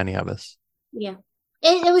most of any of us. Yeah.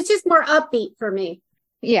 It was just more upbeat for me.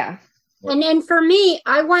 Yeah. And then for me,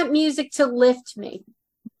 I want music to lift me.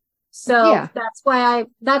 So Yeah. that's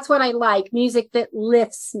what I like, music that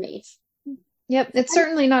lifts me. Yep. It's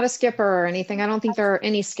certainly not a skipper or anything. I don't think there are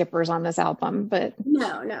any skippers on this album, but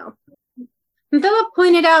No. And Philip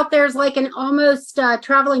pointed out there's like an almost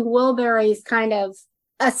Traveling Wilburys kind of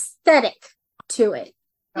aesthetic to it.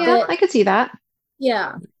 yeah, I could see that.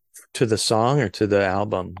 Yeah. To the song or to the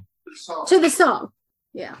album? To the song.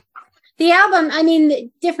 Yeah. The album, I mean, the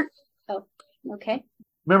different. Oh, okay.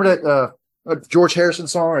 Remember that George Harrison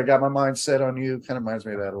song? I got my mind set on you. Kind of reminds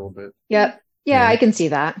me of that a little bit. Yep. Yeah, I can see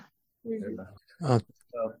that. Oh,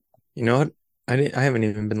 you know what? I haven't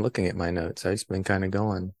even been looking at my notes. I've just been kind of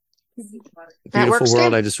going. That Beautiful works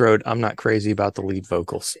World, too. I just wrote, I'm not crazy about the lead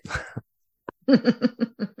vocals.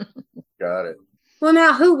 Got it. Well,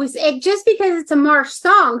 now who was it? Just because it's a Marsh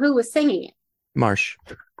song, who was singing it? Marsh.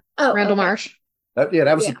 Oh, Randall okay. Marsh. That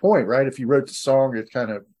was the point, right? If you wrote the song, you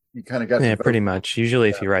kind of got Yeah, the pretty vocal. much. Usually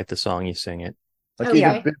if you write the song, you sing it. Like Okay.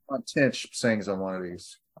 even Ben Montench sings on one of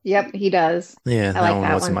these. Yep, he does. Yeah, I that like one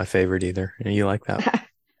that wasn't one. my favorite either. You like that?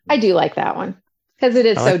 I do like that one because it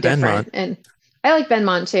is I so like different. Benmont. And I like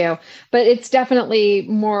Benmont too, but it's definitely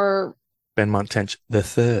more Ben Montench the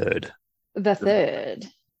third. the third.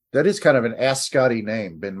 That is kind of an Ascot-y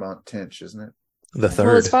name, Ben Montench, isn't it? The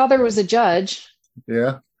Well, his third. father was a judge.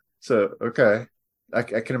 Yeah. So okay, I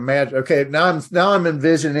can imagine. Okay, now I'm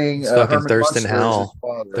envisioning It's fucking Herman Thurston Munster as his Howell.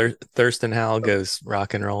 father. Thurston Howell goes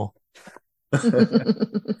rock and roll.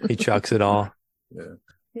 He chucks it all. Yeah.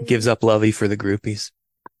 Gives up Lovey for the groupies.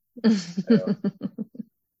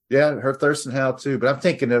 Yeah, her Thurston Howell too. But I'm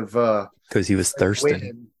thinking of Because he was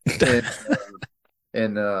thirsting.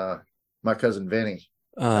 and My Cousin Vinny.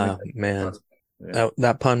 Man. Yeah.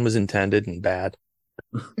 That pun was intended and bad.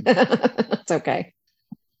 It's okay.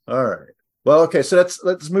 All right. Well, okay. So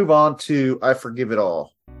let's move on to I Forgive It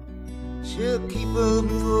All. She'll keep up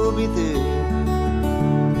for me there.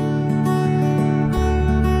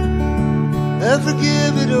 I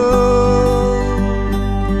forgive it all.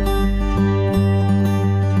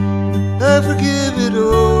 I forgive it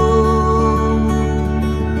all.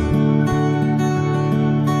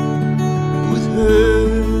 With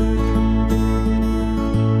her,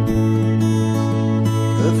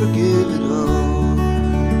 I forgive it all.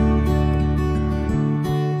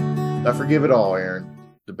 I Forgive It All, Aaron.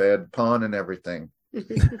 The bad pun and everything. Thank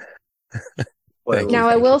you. Now,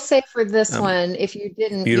 I will say for this one, if you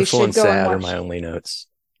didn't, Beautiful you and should go sad are and my watch. only notes.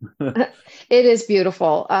 It is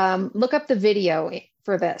beautiful. Look up the video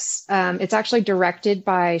for this. It's actually directed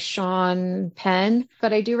by Sean Penn,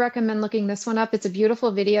 but I do recommend looking this one up. It's a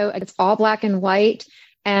beautiful video. It's all black and white,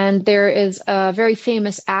 and there is a very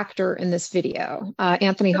famous actor in this video.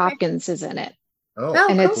 Anthony Hopkins is in it, Oh,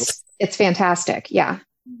 and cool. it's fantastic. Yeah.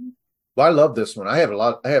 well, I love this one. I have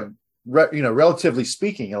relatively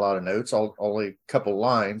speaking, a lot of notes, only a couple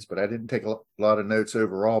lines, but I didn't take a lot of notes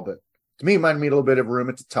overall. But to me, it reminded me a little bit of Room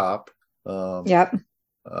at the Top. Yep.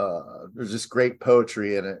 There's just great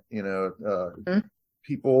poetry in it.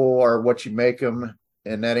 People are what you make them,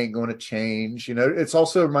 and that ain't going to change. It's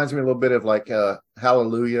also reminds me a little bit of like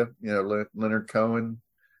Hallelujah, Leonard Cohen.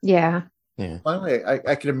 Yeah. Yeah. Finally,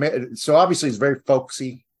 I can imagine. So obviously, it's very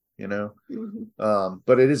folksy,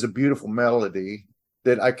 but it is a beautiful melody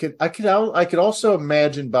that I could also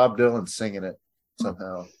imagine Bob Dylan singing it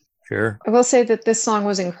somehow. Sure. I will say that this song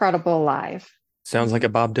was incredible live. Sounds like a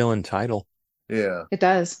Bob Dylan title. Yeah, It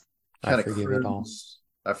does. I forgive it all.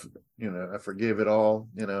 I forgive it all.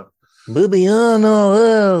 But beyond all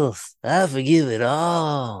else, I forgive it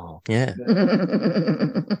all. Yeah, Be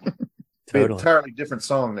an totally. entirely different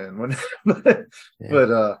song then. Yeah.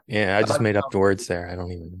 But Yeah, I just made up the words there. I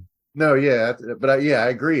don't even. no, yeah, but I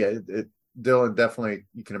agree. Dylan definitely,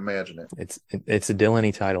 you can imagine it. It's a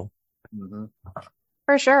Dylan-y title. hmm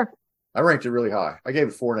For sure. I ranked it really high. I gave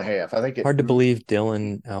it 4.5. I think it Hard to believe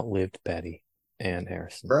Dylan outlived Betty and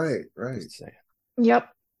Harrison. Right. Just saying. Yep.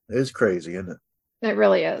 It is crazy, isn't it? It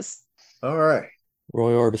really is. All right.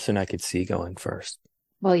 Roy Orbison, I could see going first.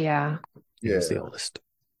 Well, yeah. He was Yeah. the oldest.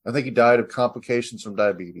 I think he died of complications from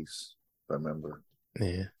diabetes, if I remember.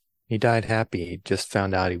 Yeah. He died happy. He just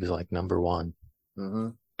found out he was like #1. Mm-hmm.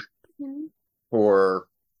 Or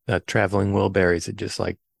Traveling Wilburys had just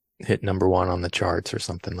like hit #1 on the charts or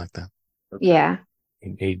something like that. Okay. Yeah.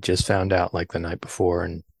 He just found out like the night before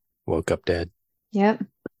and woke up dead. Yep.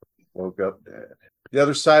 Woke up dead. The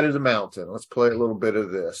Other Side of the Mountain. Let's play a little bit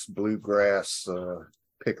of this bluegrass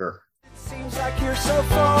picker. Seems like you're so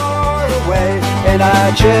far away, and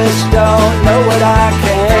I just don't know what I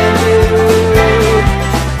can do.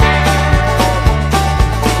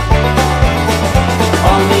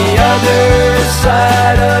 On the other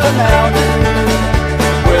side of the mountain,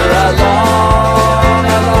 where I long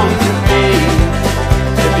to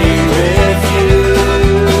be with you.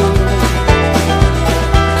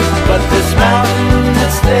 But this mountain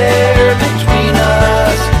that's there between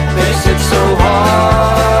us makes it so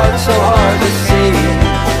hard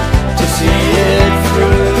to see it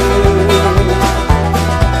through.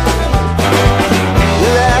 The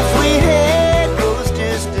life we had goes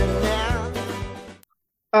distant now.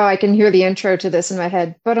 Oh, I can hear the intro to this in my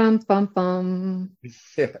head. Bum.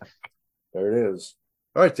 Yeah, there it is.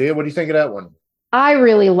 All right, Thea, what do you think of that one? I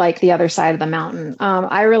really like The Other Side of the Mountain.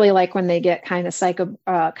 I really like when they get kind of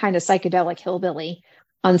psychedelic hillbilly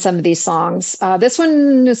on some of these songs. This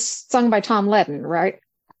one is sung by Tom Ledden, right?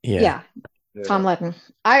 Yeah. Tom Ledden.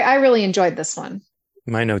 I really enjoyed this one.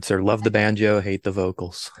 My notes are love the banjo, hate the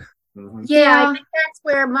vocals. Mm-hmm. Yeah, I think that's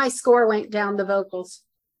where my score went down, the vocals.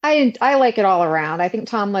 I like it all around. I think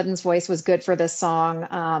Tom Ledden's voice was good for this song.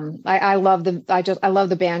 I love the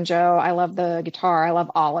banjo. I love the guitar. I love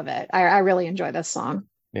all of it. I really enjoy this song.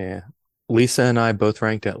 Yeah. Lisa and I both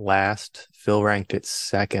ranked it last. Phil ranked it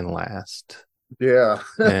second last. Yeah.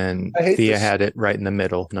 And Thea had it right in the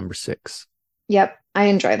middle, #6. Yep. I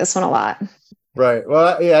enjoy this one a lot. Right.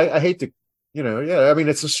 Well, yeah, I hate to, I mean,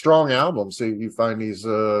 it's a strong album. So you find these,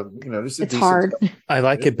 this is It's hard. I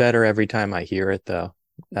like it better every time I hear it, though.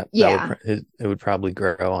 It would probably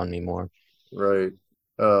grow on me more. Right.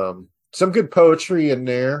 Some good poetry in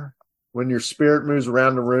there. When your spirit moves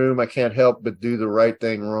around the room, I can't help but do the right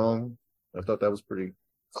thing wrong. I thought that was pretty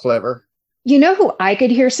clever. You know who I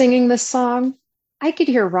could hear singing this song? I could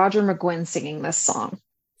hear Roger McGuinn singing this song.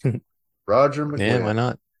 Roger McGuinn. Yeah, why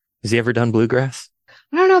not? Has he ever done bluegrass?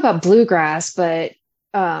 I don't know about bluegrass, but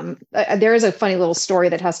there is a funny little story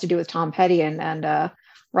that has to do with Tom Petty and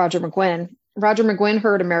Roger McGuinn. Roger McGuinn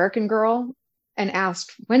heard American Girl and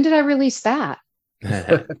asked, "When did I release that?"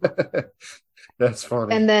 That's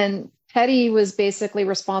funny. And then Petty was basically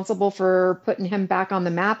responsible for putting him back on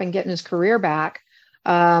the map and getting his career back,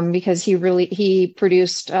 because he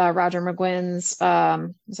produced Roger McGuinn's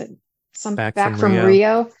Back from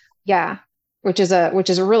Rio? Yeah, which is a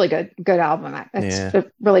really good album. It's a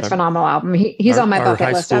really phenomenal album. He's on my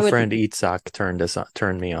bucket list. Our high school friend Itzhak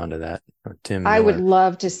turned me onto that. Or Tim Miller. I would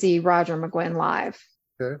love to see Roger McGuinn live.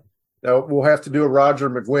 Okay. Now we'll have to do a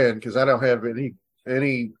Roger McGuinn because I don't have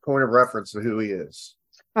any point of reference to who he is.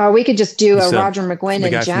 We could just do a Roger McGuinn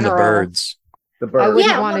in general. The Birds. The Birds.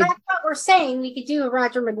 That's what we're saying. We could do a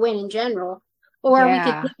Roger McGuinn in general, or we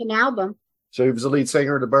could pick an album. So he was the lead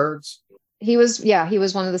singer of the Birds? He was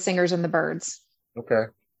one of the singers in the Birds. Okay.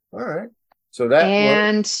 All right. So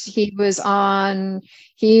he was on.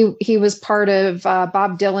 He was part of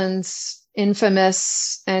Bob Dylan's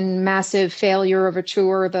infamous and massive failure of a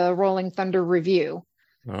tour, the Rolling Thunder Review.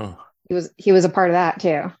 Oh. He was a part of that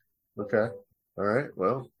too. Okay. All right.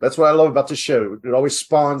 Well, that's what I love about the show. It always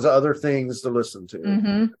spawns other things to listen to.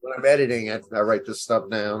 Mm-hmm. When I'm editing, I write this stuff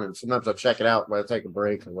down, and sometimes I check it out when I take a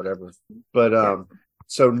break or whatever. But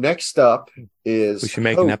so next up is we should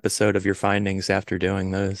make an episode of your findings after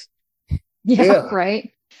doing those. Yeah.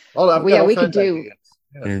 Right. We could do.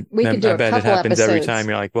 Yeah. We could do I bet it happens episodes. every time.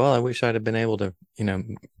 You're like, well, I wish I'd have been able to,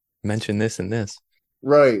 mention this and this.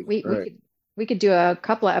 Right. We could do a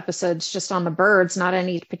couple of episodes just on the Birds, not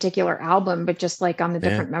any particular album, but just like on the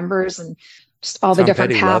different members and just all the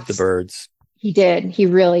different paths. Loved the Birds. He did. He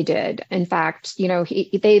really did. In fact,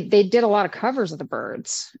 they did a lot of covers of the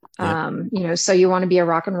Birds. Yeah. So You Want to Be a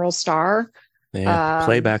Rock and Roll Star. Yeah.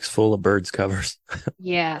 Playback's full of Birds covers.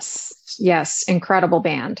 Yes. Incredible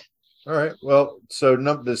band. All right. Well, so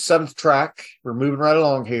the 7th track, we're moving right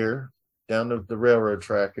along here down the railroad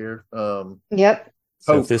track here. Yep.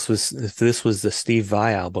 So if this was the Steve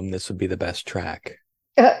Vai album, this would be the best track.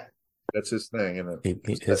 That's his thing, isn't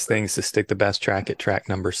it? His thing is to stick the best track at track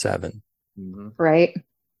number 7. Mm-hmm. Right.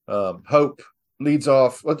 Hope leads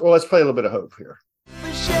off. Let's play a little bit of Hope here.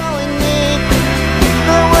 For showing me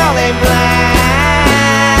the world ain't blind.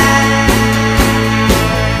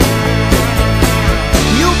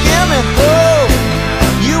 You give me hope.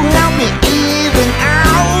 You help me even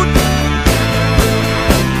out.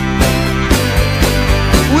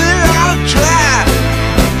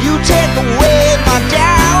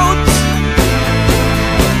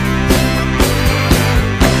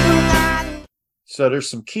 So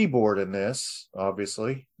there's some keyboard in this,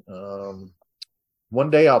 obviously. One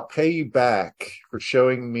day I'll pay you back for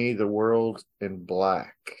showing me the world in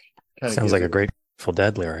black. Sounds like a Grateful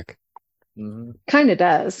Dead lyric. Mm-hmm. Kind of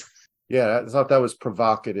does. Yeah, I thought that was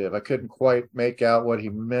provocative. I couldn't quite make out what he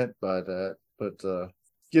meant by that, but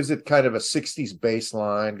gives it kind of a 60s bass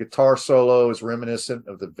line. Guitar solo is reminiscent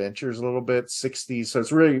of the Ventures a little bit, 60s. So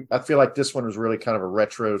it's really, I feel like this one was really kind of a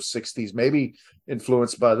retro 60s, maybe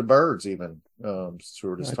influenced by the Byrds even. So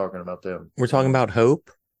we're just talking about them. We're talking about Hope.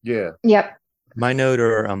 Yeah. Yep. My note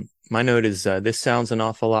is this sounds an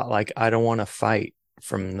awful lot like I Don't Want to Fight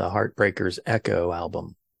from the Heartbreakers Echo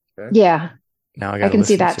album. Okay. Yeah. Now I can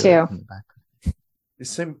see that too. His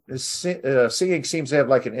singing seems to have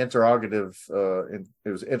like an interrogative. It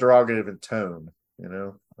was interrogative in tone, you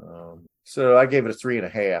know. So I gave it a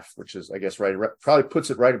 3.5, which is, I guess, right. Probably puts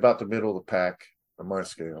it right about the middle of the pack on my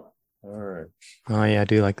scale. All right. Oh yeah, I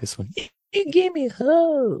do like this one. You give me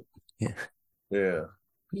hope. Yeah. Yeah.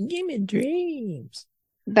 You give me dreams.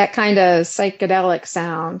 That kind of psychedelic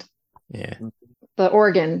sound. Yeah. The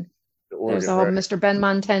organ. There's a whole right. Mr. Ben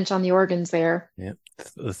Montench on the organs there. Yep.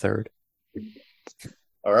 The third.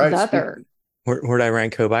 All right. The third. Where'd I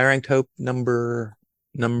rank Hope? I ranked Hope number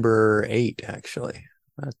 8, actually.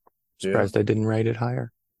 I'm surprised I didn't rate it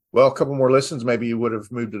higher. Well, a couple more listens, maybe you would have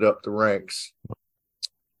moved it up the ranks.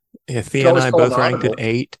 Yeah, Thea and I both ranked it audible.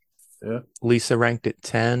 8. Yeah. Lisa ranked it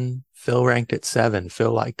 10. Phil ranked it 7.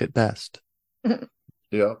 Phil liked it best.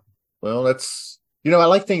 Yeah. Well, that's, I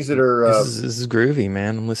like things that are. This is groovy,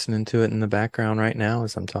 man. I'm listening to it in the background right now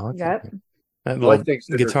as I'm talking. Yep. That like things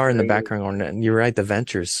that guitar in the creative. background, and you're right, the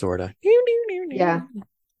Ventures sort of. Yeah.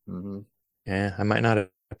 Mm-hmm. Yeah, I might not have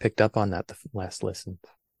picked up on that the last listen.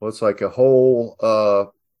 Well, it's like a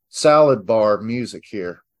whole salad bar music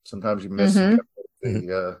here. Sometimes you miss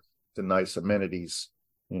the nice amenities.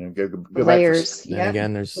 Go Layers. Then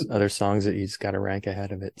again, there's other songs that you just got to rank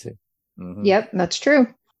ahead of it too. Mm-hmm. Yep, that's true.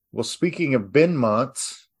 Well, speaking of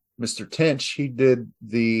Benmont, Mr. Tench, he did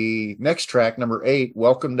the next track, number 8,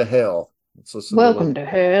 Welcome to Hell. Let's listen. Welcome to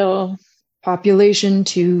Hell. Population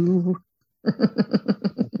 2.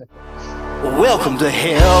 Welcome to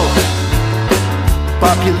hell.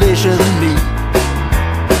 Population me.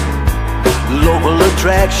 Local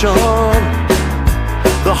attraction.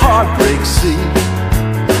 The heartbreak sea.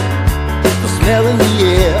 The smell in the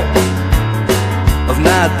air of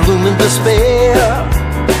night blooming despair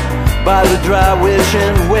by the dry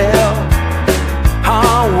wishing well.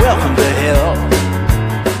 Welcome to hell.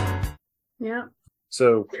 Yeah.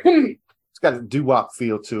 So it's got a doo-wop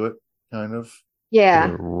feel to it, kind of.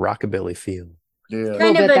 Yeah. A rockabilly feel. Yeah. A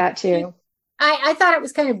little bit that too. I thought it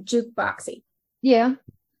was kind of jukeboxy. Yeah.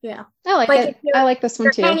 Yeah. I like it. I like this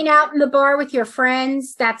one too. Hanging out in the bar with your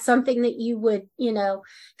friends, that's something that you would,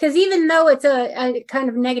 because even though it's a kind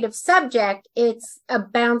of negative subject, it's a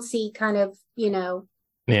bouncy kind of,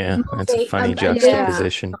 Yeah, that's a funny Yeah.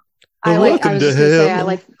 juxtaposition. I was just gonna say, I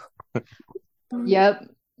like. Mm-hmm. Yep,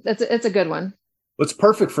 it's a good one. It's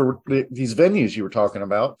perfect for these venues you were talking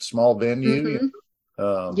about. Small venue.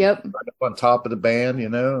 Yep. Right up on top of the band,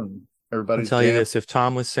 and everybody's. I'll tell you this: if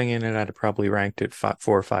Tom was singing it, I'd have probably ranked it 4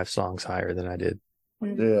 or 5 songs higher than I did.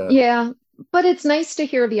 Yeah. Yeah, but it's nice to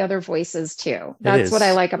hear the other voices too. That's what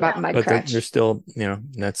I like about Mudcrutch. But they're still,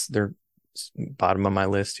 that's their bottom of my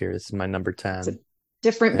list here. This is my number 10. It's a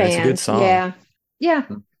different And band. It's a good song. Yeah.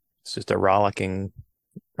 It's just a rollicking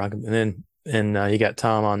rock, and then you got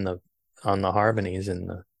Tom on the harmonies in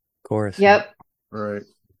the chorus. Yep. Right.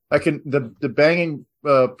 The banging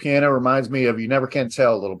piano reminds me of "You Never Can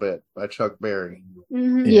Tell" a little bit by Chuck Berry.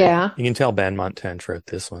 Mm-hmm. Yeah. You can tell Ben Montench wrote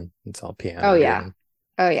this one. It's all piano. Oh yeah. driven.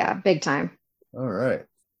 Oh yeah. Big time. All right.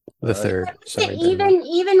 The third. Sorry,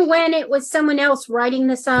 Even when it was someone else writing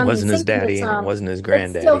the song, it wasn't and his singing daddy the and song, it wasn't his it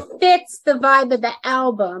granddaddy. still fits the vibe of the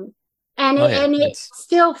album, and it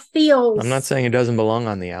still feels. I'm not saying it doesn't belong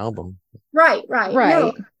on the album. Right.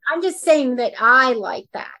 No, I'm just saying that I like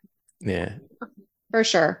that. Yeah. For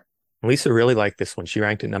sure. Lisa really liked this one. She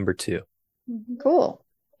ranked it number 2. Cool.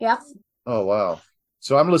 Yep. Oh wow.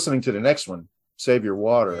 So I'm listening to the next one, "Save Your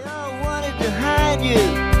Water." I wanted to hide you,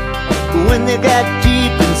 but when they got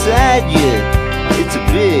deep inside you, it's a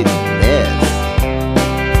big mess.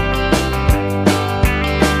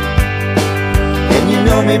 And you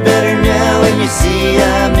know me better now, and you see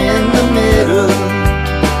I'm in the middle.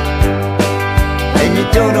 And you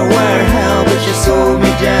don't know why or how, but you sold me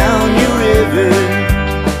down your river.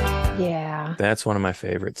 Yeah. That's one of my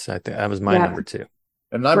favorites. I think that was my number 2.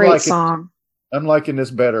 And I'm Great song. I'm liking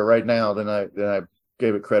this better right now than I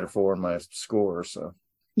gave it credit for in my score. So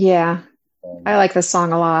Yeah. I like this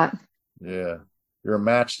song a lot. yeah. You're a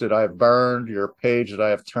match that I have burned. You're a page that I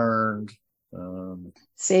have turned.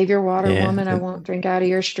 Save your water, Yeah. woman. I won't drink out of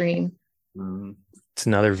your stream. Mhm. It's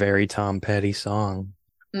another very Tom Petty song.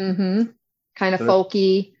 Mm-hmm. Kind of So-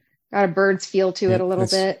 folky. Got a bird's feel to it a little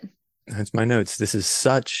it's- bit. That's my notes. This is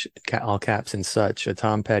such, all caps and such, a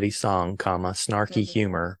Tom Petty song, comma, snarky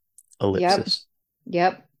humor, ellipsis.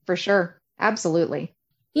 Yep, for sure. Absolutely.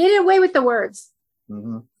 He did away with the words.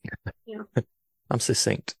 Mhm. I'm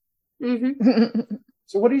succinct. Mm-hmm.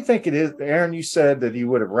 So what do you think it is? Aaron, you said that you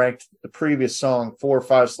would have ranked the previous song 4 or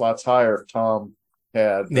 5 slots higher if Tom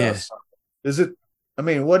had. Yeah. Is it, I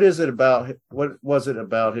mean, what is it about, what was it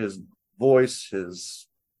about his voice, his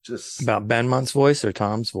just About Benmont's voice or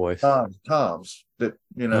Tom's voice? Tom's that,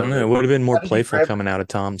 you I know, don't know. It would have been more how did you playful grab- coming out of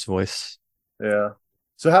Tom's voice. Yeah.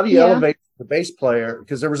 So how do you Yeah. elevate the bass player?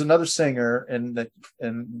 Because there was another singer and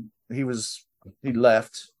he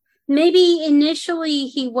left. Maybe initially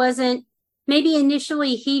he wasn't. Maybe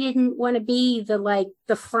initially he didn't want to be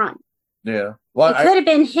the front. Yeah. Well, It could have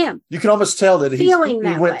been him you can almost tell that he Feeling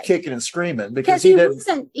that went way. kicking and screaming because because he he didn't.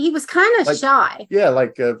 wasn't. He was kind of Like- shy. Yeah,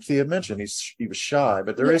 like Thea mentioned, he was shy,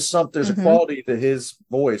 but there Yeah. is there's Mhm. a quality to his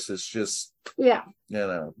voice that's just, Yeah.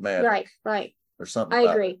 mad Right. or something. I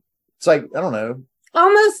about it. agree. It's like, I don't know.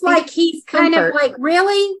 Almost like he's kind of Comfort. like,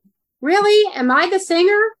 really, am I the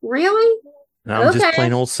singer? Really? And I'm just Okay.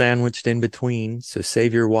 plain old sandwiched in between. So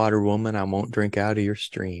save your water, woman. I won't drink out of your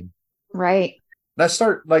stream. Right. And I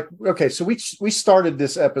start like, okay, so we started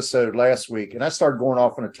this episode last week and I started going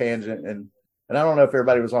off on a tangent and I don't know if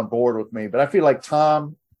everybody was on board with me, but I feel like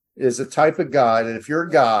Tom is the type of guy that if you're a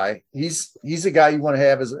guy, he's a guy you want to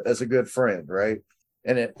have as a good friend, right?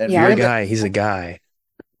 And Yeah. You're a women, guy. He's a guy.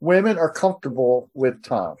 women are comfortable with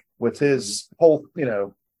Tom, with his whole,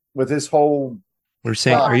 with his whole. We're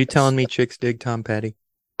saying, are you Vibes. telling me chicks dig Tom Petty?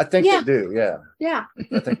 I think Yeah. they do, yeah. Yeah.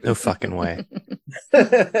 I think No fucking way.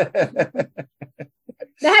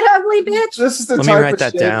 That ugly bitch. This is the Let me type write of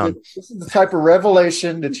that shit down. This is the type of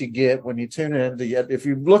revelation that you get when you tune in. If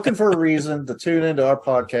you're looking for a reason to tune into our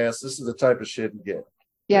podcast, this is the type of shit you get.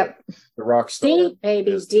 Yep. The rock star. Deep,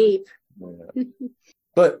 baby, is- deep. Yeah.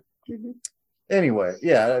 But Mhm. anyway,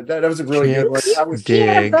 yeah, that was a really good one. Chicks I would, He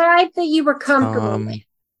had a dig vibe that you were comfortable Tom with.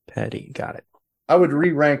 Petty. Got it. I would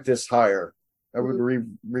re-rank this higher. I would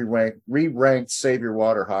re-rank Save Your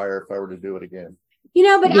Water higher if I were to do it again.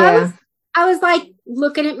 But Yeah. I was like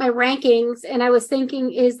looking at my rankings and I was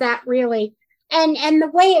thinking, is that really? And the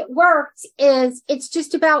way it worked is it's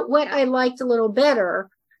just about what I liked a little better.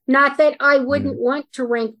 Not that I wouldn't want to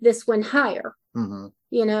rank this one higher, Mm-hmm.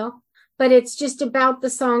 but it's just about the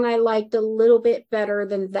song I liked a little bit better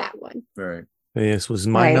than that one. Right. This was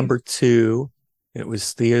my Right. number 2. It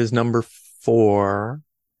was Thea's number 4.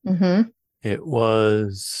 Mm-hmm. It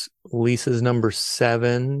was Lisa's number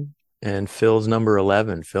 7 and Phil's number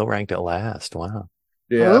 11. Phil ranked it last. Wow.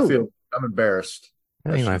 Yeah, Oh. I'm embarrassed.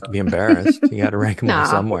 You don't have to be embarrassed. You got to rank them all Nah.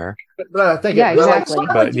 somewhere. But I think Yeah, it, like, exactly.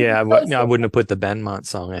 But yeah, I wouldn't have put the Benmont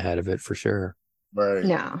song ahead of it for sure. right.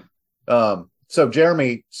 No. So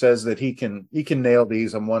Jeremy says that he can nail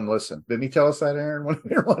these on one listen. Didn't he tell us that, Aaron?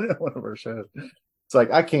 One of our shows. It's like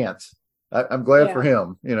I can't. I'm glad Yeah. for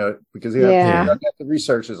him, because he Yeah. doesn't have to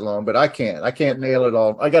research as long. But I can't nail it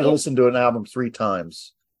all. I got to listen to an album 3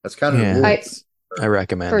 times. That's kind of Yeah. the rules, I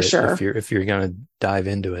recommend For it sure. if you're gonna dive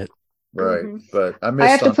into it. right? Mhm. But I I missed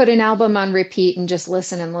have to on- put an album on repeat and just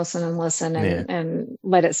listen and listen and listen and, Yeah. and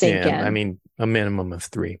let it sink Yeah, in. I mean a minimum of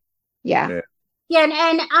 3. yeah. Yeah. Yeah,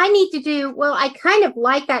 and I need to do well. I kind of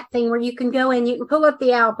like that thing where you can go in, you can pull up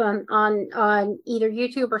the album on either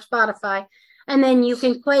YouTube or Spotify, and then you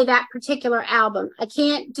can play that particular album. I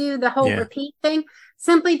can't do the whole Yeah. repeat thing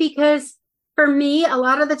simply because for me, a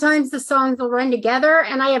lot of the times the songs will run together,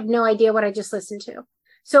 and I have no idea what I just listened to.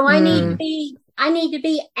 So I need to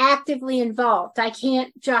be actively involved. I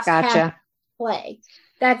can't just have Gotcha. play.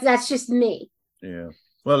 That's just me. Yeah.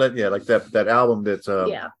 Well, like that album that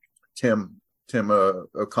Yeah. Tim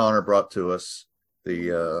O'Connor brought to us.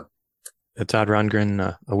 The Todd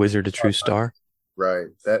Rundgren, A Wizard, a True Star. right.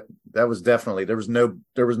 That was definitely there was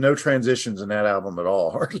no transitions in that album at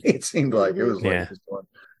all. Hardly. It seemed like it was like Yeah. just one.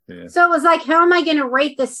 Yeah. So it was like, how am I going to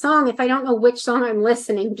rate this song if I don't know which song I'm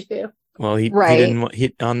listening to? Well, he Right. didn't want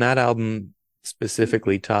on that album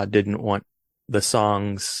specifically. Todd didn't want the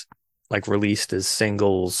songs like released as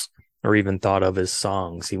singles or even thought of as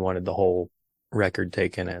songs. He wanted the whole record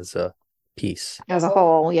taken as a piece. As a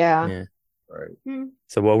whole, yeah. Yeah. Right.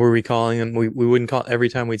 So what were we calling them? We wouldn't call every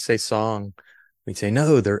time we'd say song, we'd say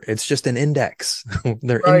no. It's just an index.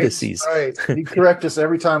 They're Right, indices. Right. He'd correct us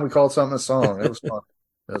every time we called something a song. It was fun.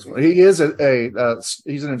 He is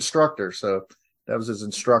he's an instructor, so that was his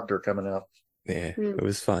instructor coming out. Yeah, it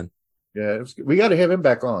was fun. Yeah, we got to have him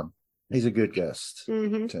back on. He's a good guest.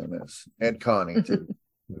 Mm-hmm. Tim is. And Connie, too.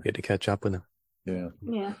 We get to catch up with him. Yeah.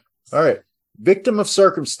 Yeah. All right. Victim of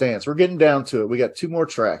Circumstance. We're getting down to it. We got 2 more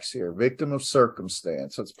tracks here. Victim of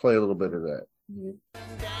Circumstance. Let's play a little bit of that.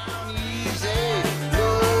 Down easy,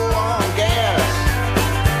 low on gas.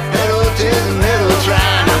 Pedal to the middle,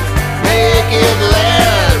 trying to make it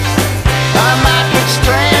last. I might get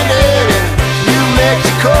stranded in New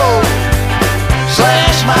Mexico.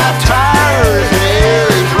 Slash my tires, and air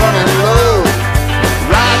is running low.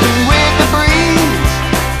 Riding with the breeze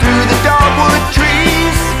through the dogwood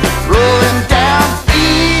trees, rolling down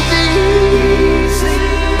easy.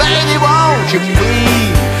 Baby, won't you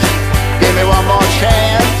please give me one more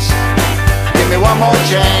chance? Give me one more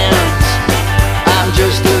chance. I'm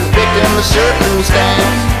just a victim of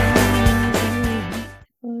circumstance.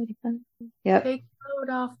 Yep. Take load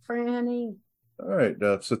off, Franny. All right.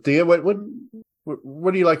 So, Thea, what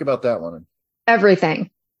do you like about that one? Everything.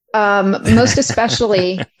 Most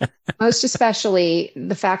especially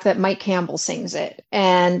the fact that Mike Campbell sings it.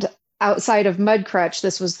 And outside of Mudcrutch,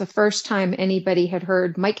 this was the first time anybody had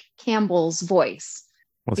heard Mike Campbell's voice.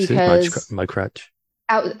 What's his Mudcrutch?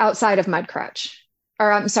 Outside of Mudcrutch.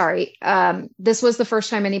 Or I'm sorry. This was the first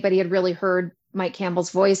time anybody had really heard Mike Campbell's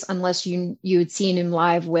voice, unless you'd seen him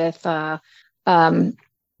live with OG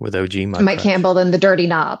Mudcrutch. Mike Campbell and the Dirty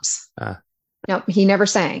Knobs. No, he never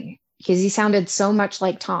sang because he sounded so much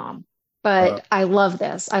like Tom. But I love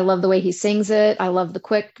this. I love the way he sings it. I love the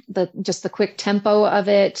quick tempo of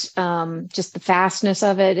it. Just the fastness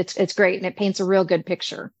of it. It's great, and it paints a real good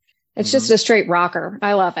picture. It's just a straight rocker.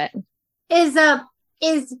 I love it.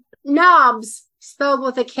 Is Knobs spelled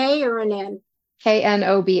with a K or an N?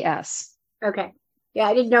 Knobs. Okay. Yeah,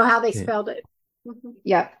 I didn't know how they spelled it.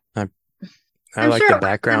 Yep. I like the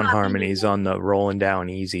background harmonies on the rolling down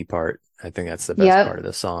easy part. I think that's the best part of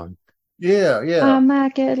the song. Yeah. I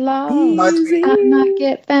might get lost. I might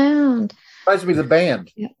get found. Reminds me of the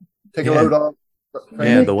band. Yep. Take a load off.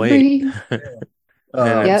 Yeah, the weight.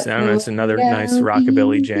 It's another nice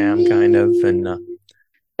rockabilly jam kind of. And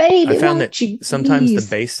Baby, I found that sometimes please?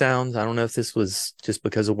 the bass sounds, I don't know if this was just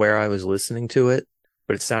because of where I was listening to it,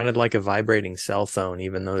 but it sounded like a vibrating cell phone,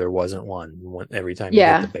 even though there wasn't one every time you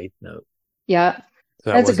hit the bass note. Yeah,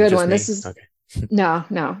 so that's a good one. Me? This is okay. No.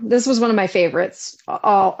 This was one of my favorites.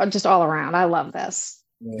 All around. I love this.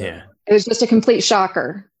 Yeah, it was just a complete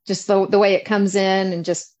shocker. Just the way it comes in and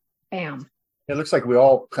just bam. It looks like we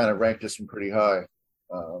all kind of ranked this one pretty high.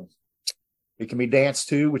 It can be danced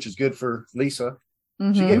to, which is good for Lisa.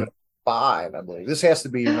 Mm-hmm. She gave it 5, I believe. This has to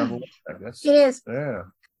be your number 1, I guess. It is. Yeah.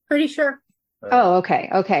 Pretty sure. Oh,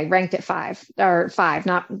 okay. Ranked at 5 or 5,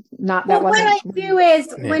 not that one. What I do is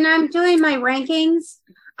when I'm doing my rankings,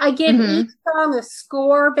 I give each song a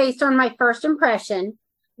score based on my first impression.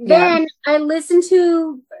 Then I listen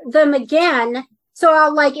to them again. So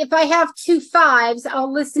I'll if I have 2 5s,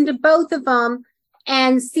 I'll listen to both of them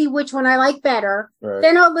and see which one I like better. Right.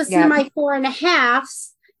 Then I'll listen to my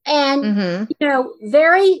 4.5s. And,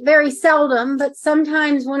 very, very seldom, but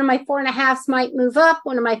sometimes one of my 4.5s might move up,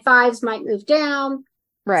 one of my 5s might move down.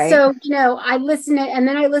 Right. So, I listen to, and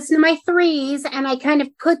then I listen to my 3s and I kind of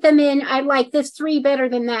put them in. I like this 3 better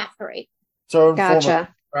than that 3. So, gotcha.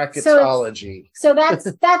 Bracketology. So that's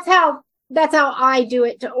how I do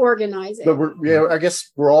it to organize it. But I guess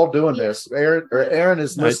we're all doing this. Aaron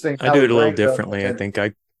is listing. I do it a little differently. I think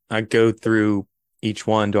I go through each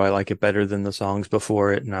one. Do I like it better than the songs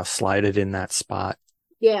before it? And I'll slide it in that spot.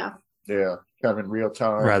 Yeah. Yeah. Kind of in real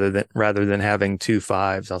time. Rather than having 2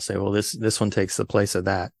 5s, I'll say, well, this one takes the place of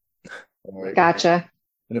that. Right. Gotcha.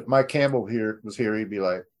 And if Mike Campbell was here, he'd be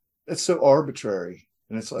like, it's so arbitrary.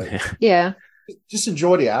 And it's like, yeah. Just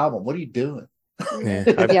enjoy the album. What are you doing?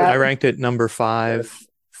 I ranked it number 5.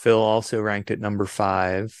 Phil also ranked it number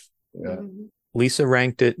 5. Yeah. Lisa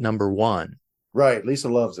ranked it number 1. Right. Lisa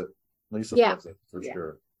loves it. Lisa loves it for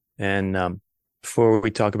sure. And before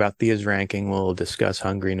we talk about Thea's ranking, we'll discuss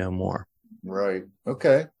Hungry No More. Right.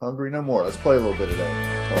 Okay. Hungry No More. Let's play a little bit of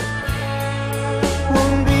that.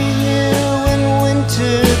 Won't be here when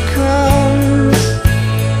winter comes.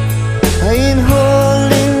 I ain't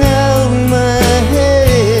holding out my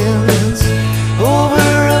hands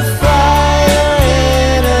over a fire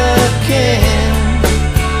and a can.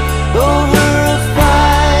 Over a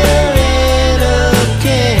fire and a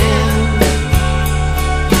can.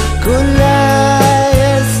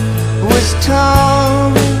 Goliath was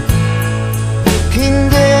tall. King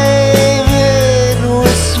David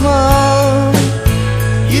was small.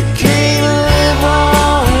 You can't live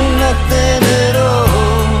on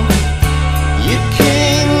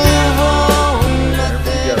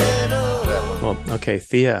Okay,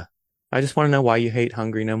 Thea, I just want to know why you hate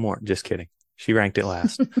Hungry No More. Just kidding. She ranked it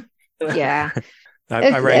last. Yeah.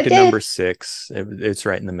 I ranked it number 6. It's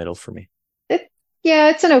right in the middle for me. Yeah,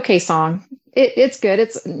 it's an okay song. It's good.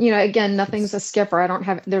 It's, again, nothing's a skipper.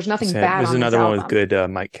 There's nothing bad There's on this another one with album. good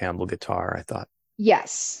Mike Campbell guitar, I thought.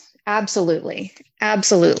 Yes, absolutely.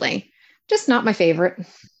 Absolutely. Just not my favorite.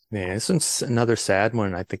 Yeah, this one's another sad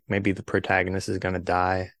one. I think maybe the protagonist is going to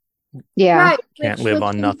die. Yeah. Right. Can't live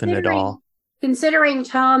on nothing at all. Considering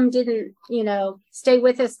Tom didn't, stay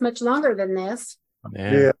with us much longer than this,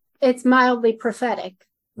 Yeah. it's mildly prophetic.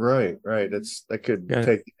 Right. That could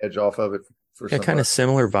take the edge off of it for Yeah, kind of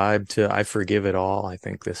similar vibe to I Forgive It All, I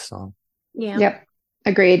think, this song. Yeah. Yep.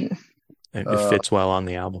 Agreed. It fits well on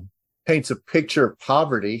the album. Paints a picture of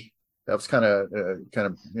poverty. That was kind of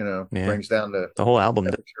brings down the whole album.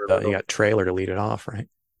 You got Trailer to lead it off, right?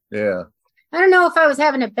 Yeah. I don't know if I was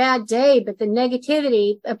having a bad day, but the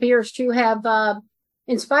negativity appears to have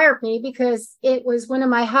inspired me because it was one of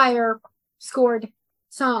my higher scored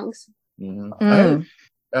songs. Mm-hmm.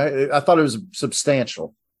 I thought it was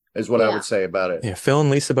substantial, is what I would say about it. Yeah, Phil and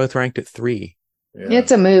Lisa both ranked it 3. Yeah.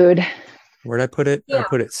 It's a mood. Where'd I put it? Yeah. I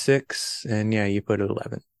put it 6, and you put it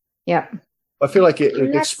 11. Yeah. I feel like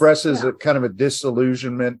it expresses a kind of a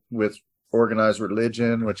disillusionment with organized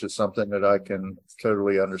religion, which is something that I can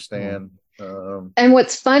totally understand. And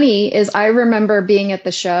what's funny is I remember being at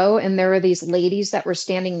the show and there were these ladies that were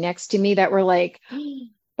standing next to me that were like,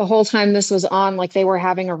 the whole time this was on, like they were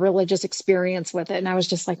having a religious experience with it. And I was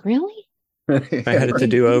just like, really? If I had it to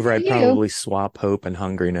do over, I'd probably swap Hope and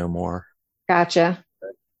Hungry No More. Gotcha.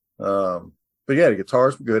 But yeah, the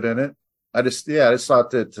guitars were good in it. I just thought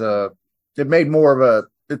that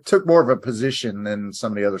it took more of a position than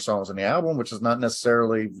some of the other songs on the album, which is not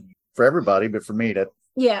necessarily for everybody, but for me, that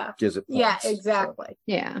gives it points. Yeah, exactly. So.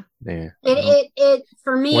 Yeah. It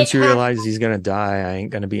for me. Once you realize he's gonna die, I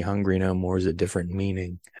ain't gonna be hungry no more is a different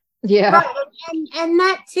meaning. Yeah. Right. And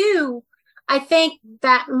that too, I think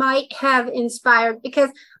that might have inspired, because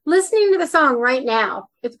listening to the song right now,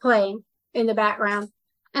 it's playing in the background,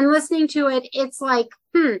 and listening to it, it's like,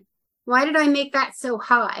 why did I make that so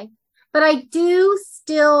high? But I do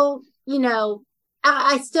still,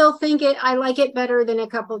 I still think I like it better than a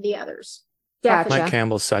couple of the others. Definitely. Mike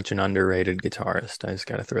Campbell's such an underrated guitarist. I just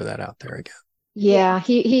got to throw that out there again. Yeah,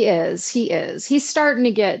 he is. He's starting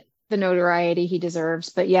to get the notoriety he deserves.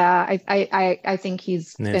 But yeah, I think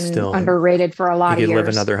he's been underrated for a lot of years. If he could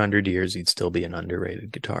live another 100 years, he'd still be an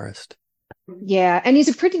underrated guitarist. Yeah, and he's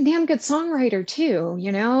a pretty damn good songwriter too.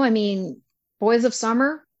 I mean, Boys of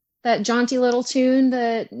Summer, that jaunty little tune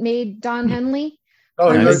that made Don Henley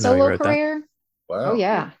his solo career. Wow. Oh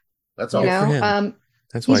yeah, that's all.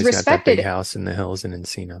 That's why he's got that big house in the hills in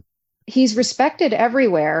Encino. He's respected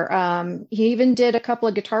everywhere. He even did a couple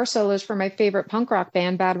of guitar solos for my favorite punk rock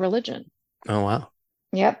band, Bad Religion. Oh wow.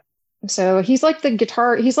 Yep. So he's like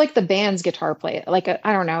the band's guitar player, like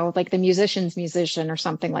I don't know, like the musician's musician or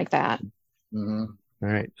something like that. Mm-hmm. All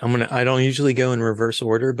right. I don't usually go in reverse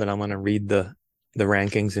order, but I'm gonna read the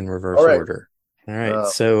rankings in reverse order. All right.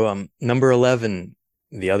 So number 11,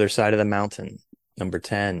 The Other Side of the Mountain. Number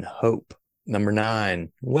 10, Hope. Number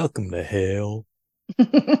 9, Welcome to Hell.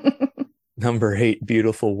 Number 8,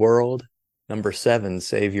 Beautiful World. Number 7,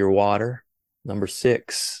 Save Your Water. Number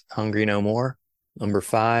 6, Hungry No More. Number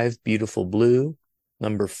 5, Beautiful Blue.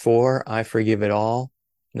 Number 4, I Forgive It All.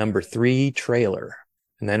 Number 3, Trailer.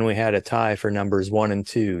 And then we had a tie for numbers 1 and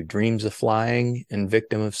 2, Dreams of Flying and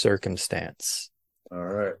Victim of Circumstance. All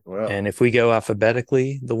right. Well, and if we go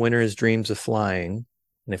alphabetically, the winner is Dreams of Flying.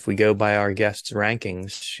 And if we go by our guest's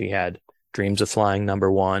rankings, she had Dreams of Flying number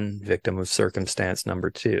 1, Victim of Circumstance number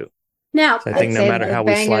 2. Now, so I think no matter how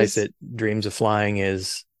we slice it, Dreams of Flying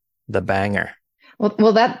is the banger.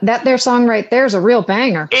 Well, that their song right there is a real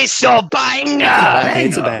banger. It's a banger.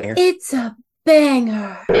 It's a banger. It's a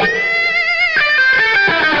banger.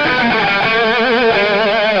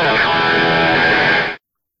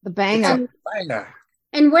 The banger.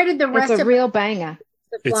 And where did the rest It's a real banger.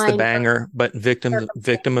 It's the banger, but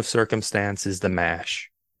Victim of Circumstance is the mash.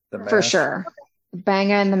 For sure.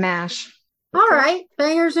 Banger and the mash. All right.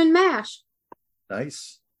 Bangers and mash.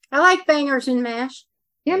 Nice. I like bangers and mash.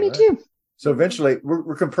 Yeah, me too. So eventually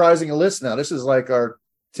we're comprising a list now. This is like our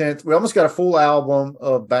 10th. We almost got a full album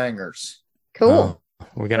of bangers. Cool.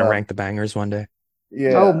 We're going to rank the bangers one day.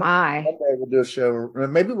 Yeah. Oh my. One day we'll do a show.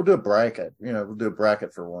 Maybe we'll do a bracket. We'll do a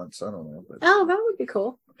bracket for once. I don't know. That would be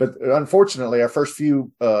cool. But unfortunately, our first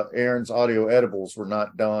few Aaron's audio edibles were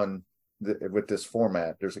not done with this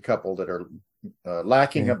format. There's a couple that are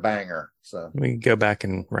lacking a banger. So we can go back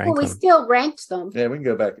and rank them. We still ranked them. Yeah, we can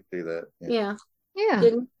go back and do that. Yeah.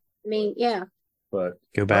 Yeah. Yeah. But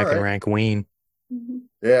Go back and rank Ween.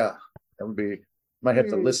 Yeah, that would be. Might have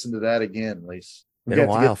to listen to that again, Lise. Been a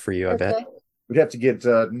while for you, I bet. We'd have to get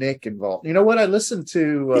Nick involved. You know what? I listened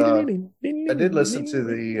to. I did listen to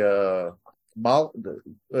the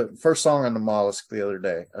first song on the Mollusk the other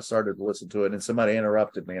day. I started to listen to it, and somebody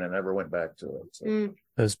interrupted me, and I never went back to it. So.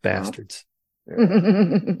 Those bastards!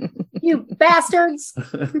 Yeah. You bastards!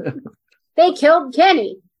 They killed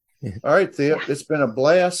Kenny. All right, Thea, it's been a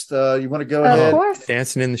blast. You want to go Of ahead? course.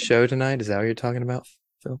 Dancing in the show tonight? Is that what you're talking about,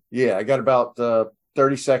 Phil? Yeah, I got about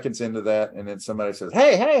 30 seconds into that, and then somebody says,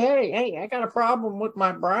 "Hey! I got a problem with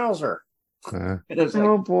my browser."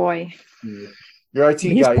 Oh boy! Your IT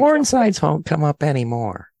These guy. porn sites won't come up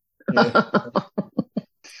anymore. Yeah.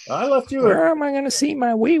 I left you. Where am I going to see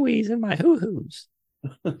my wee-wees and my hoo-hoos?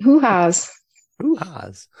 Who has?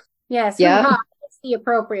 Yes, Yeah. that's the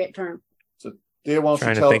appropriate term. So, Thea, why don't you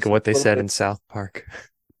Trying to tell think us of what a they little said bit? in South Park.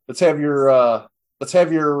 Let's have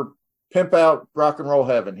your pimp out rock and roll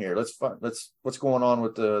heaven here. What's going on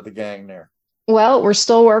with the gang there? Well, we're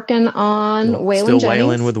still working on Waylon Still Jennings.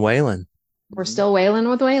 wailing with Waylon We're still wailing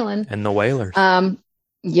with Waylon. and the Whalers.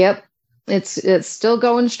 Yep. It's still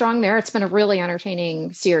going strong there. It's been a really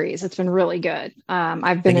entertaining series. It's been really good.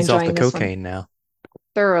 I've been he's off enjoying the this cocaine one now.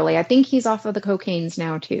 thoroughly. I think he's off of the cocaines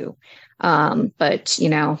now too. But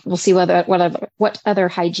we'll see what other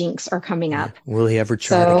hijinks are coming up. Will he ever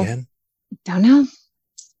chart So- again? Don't know.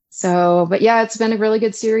 So, but yeah, it's been a really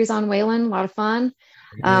good series on Waylon. A lot of fun.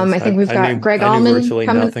 I think we've got Greg I knew Allman virtually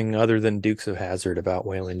coming. nothing other than Dukes of Hazzard about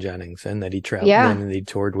Waylon Jennings, and that he traveled Yeah. and he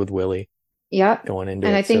toured with Willie Yep. going into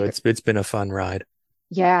And it. I think- So it's been a fun ride.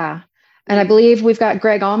 Yeah. And I believe we've got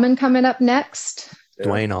Greg Allman coming up next. Yeah.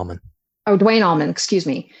 Dwayne Allman. Oh, Dwayne Allman, excuse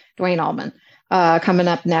me. Dwayne Allman coming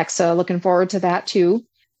up next. So looking forward to that too.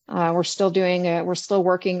 We're still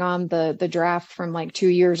working on the draft from like 2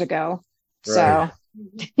 years ago. Right. So,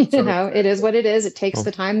 it is what it is. It takes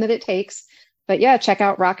the time that it takes. But yeah, check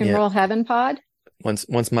out Rock and Yeah. Roll Heaven Pod.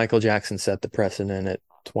 Once Michael Jackson set the precedent at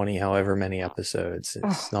 20 however many episodes,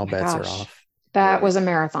 all my bets are gosh. off. That was a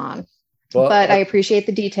marathon. Well, But I appreciate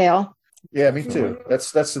the detail. yeah, me too.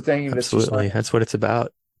 That's the thing. That's just Absolutely. like, That's what it's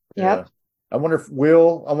about. Yep. I wonder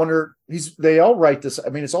they all write this. I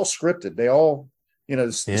mean, it's all scripted. They all,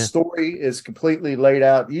 the story is completely laid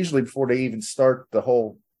out usually before they even start the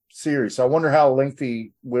whole series. So I wonder how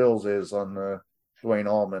lengthy Will's is on Dwayne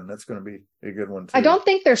Allman. That's going to be a good one too. I don't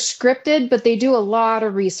think they're scripted, but they do a lot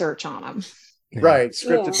of research on them. Yeah. Right.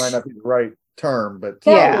 Scripted might not be the right term, but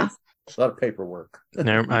Yeah. a lot of paperwork. And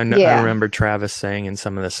I Yeah. remember Travis saying in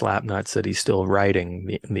some of the slap nuts that he's still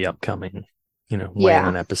writing the upcoming, Yeah.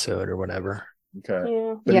 Waylon episode or whatever. Okay.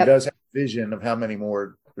 Yeah. But Yep. he does have a vision of how many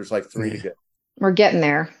more. There's like 3 to get. We're getting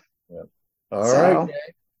there. All So- right.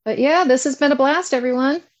 But yeah, this has been a blast,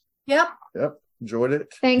 everyone. Yep. Yep. Enjoyed it.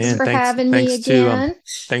 Thanks Yeah, for thanks- having me thanks to, again.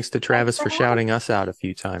 Thanks to Travis for shouting us out a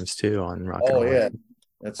few times too on Rock and Oh Roll. yeah.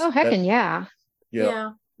 Oh, heckin' yeah.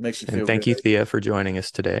 Yeah. Makes you feel And thank you, good. Thea, for joining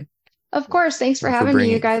us today. Of course. Thanks for and having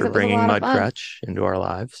me, you guys. For It was a bringing lot of fun. Mudcrutch into our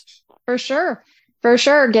lives. For sure. For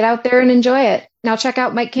sure. Get out there and enjoy it. Now check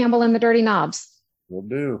out Mike Campbell and the Dirty Knobs. We'll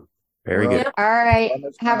do. Very All good. right. All right.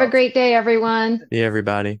 Have a great day, everyone. See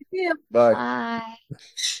everybody. Bye. Bye.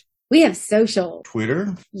 We have social.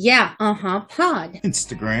 Twitter, Yeah, pod.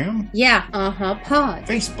 Instagram, Yeah, pod.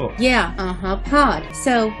 Facebook. Yeah, pod.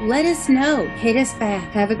 So let us know. Hit us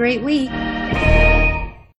back. Have a great week.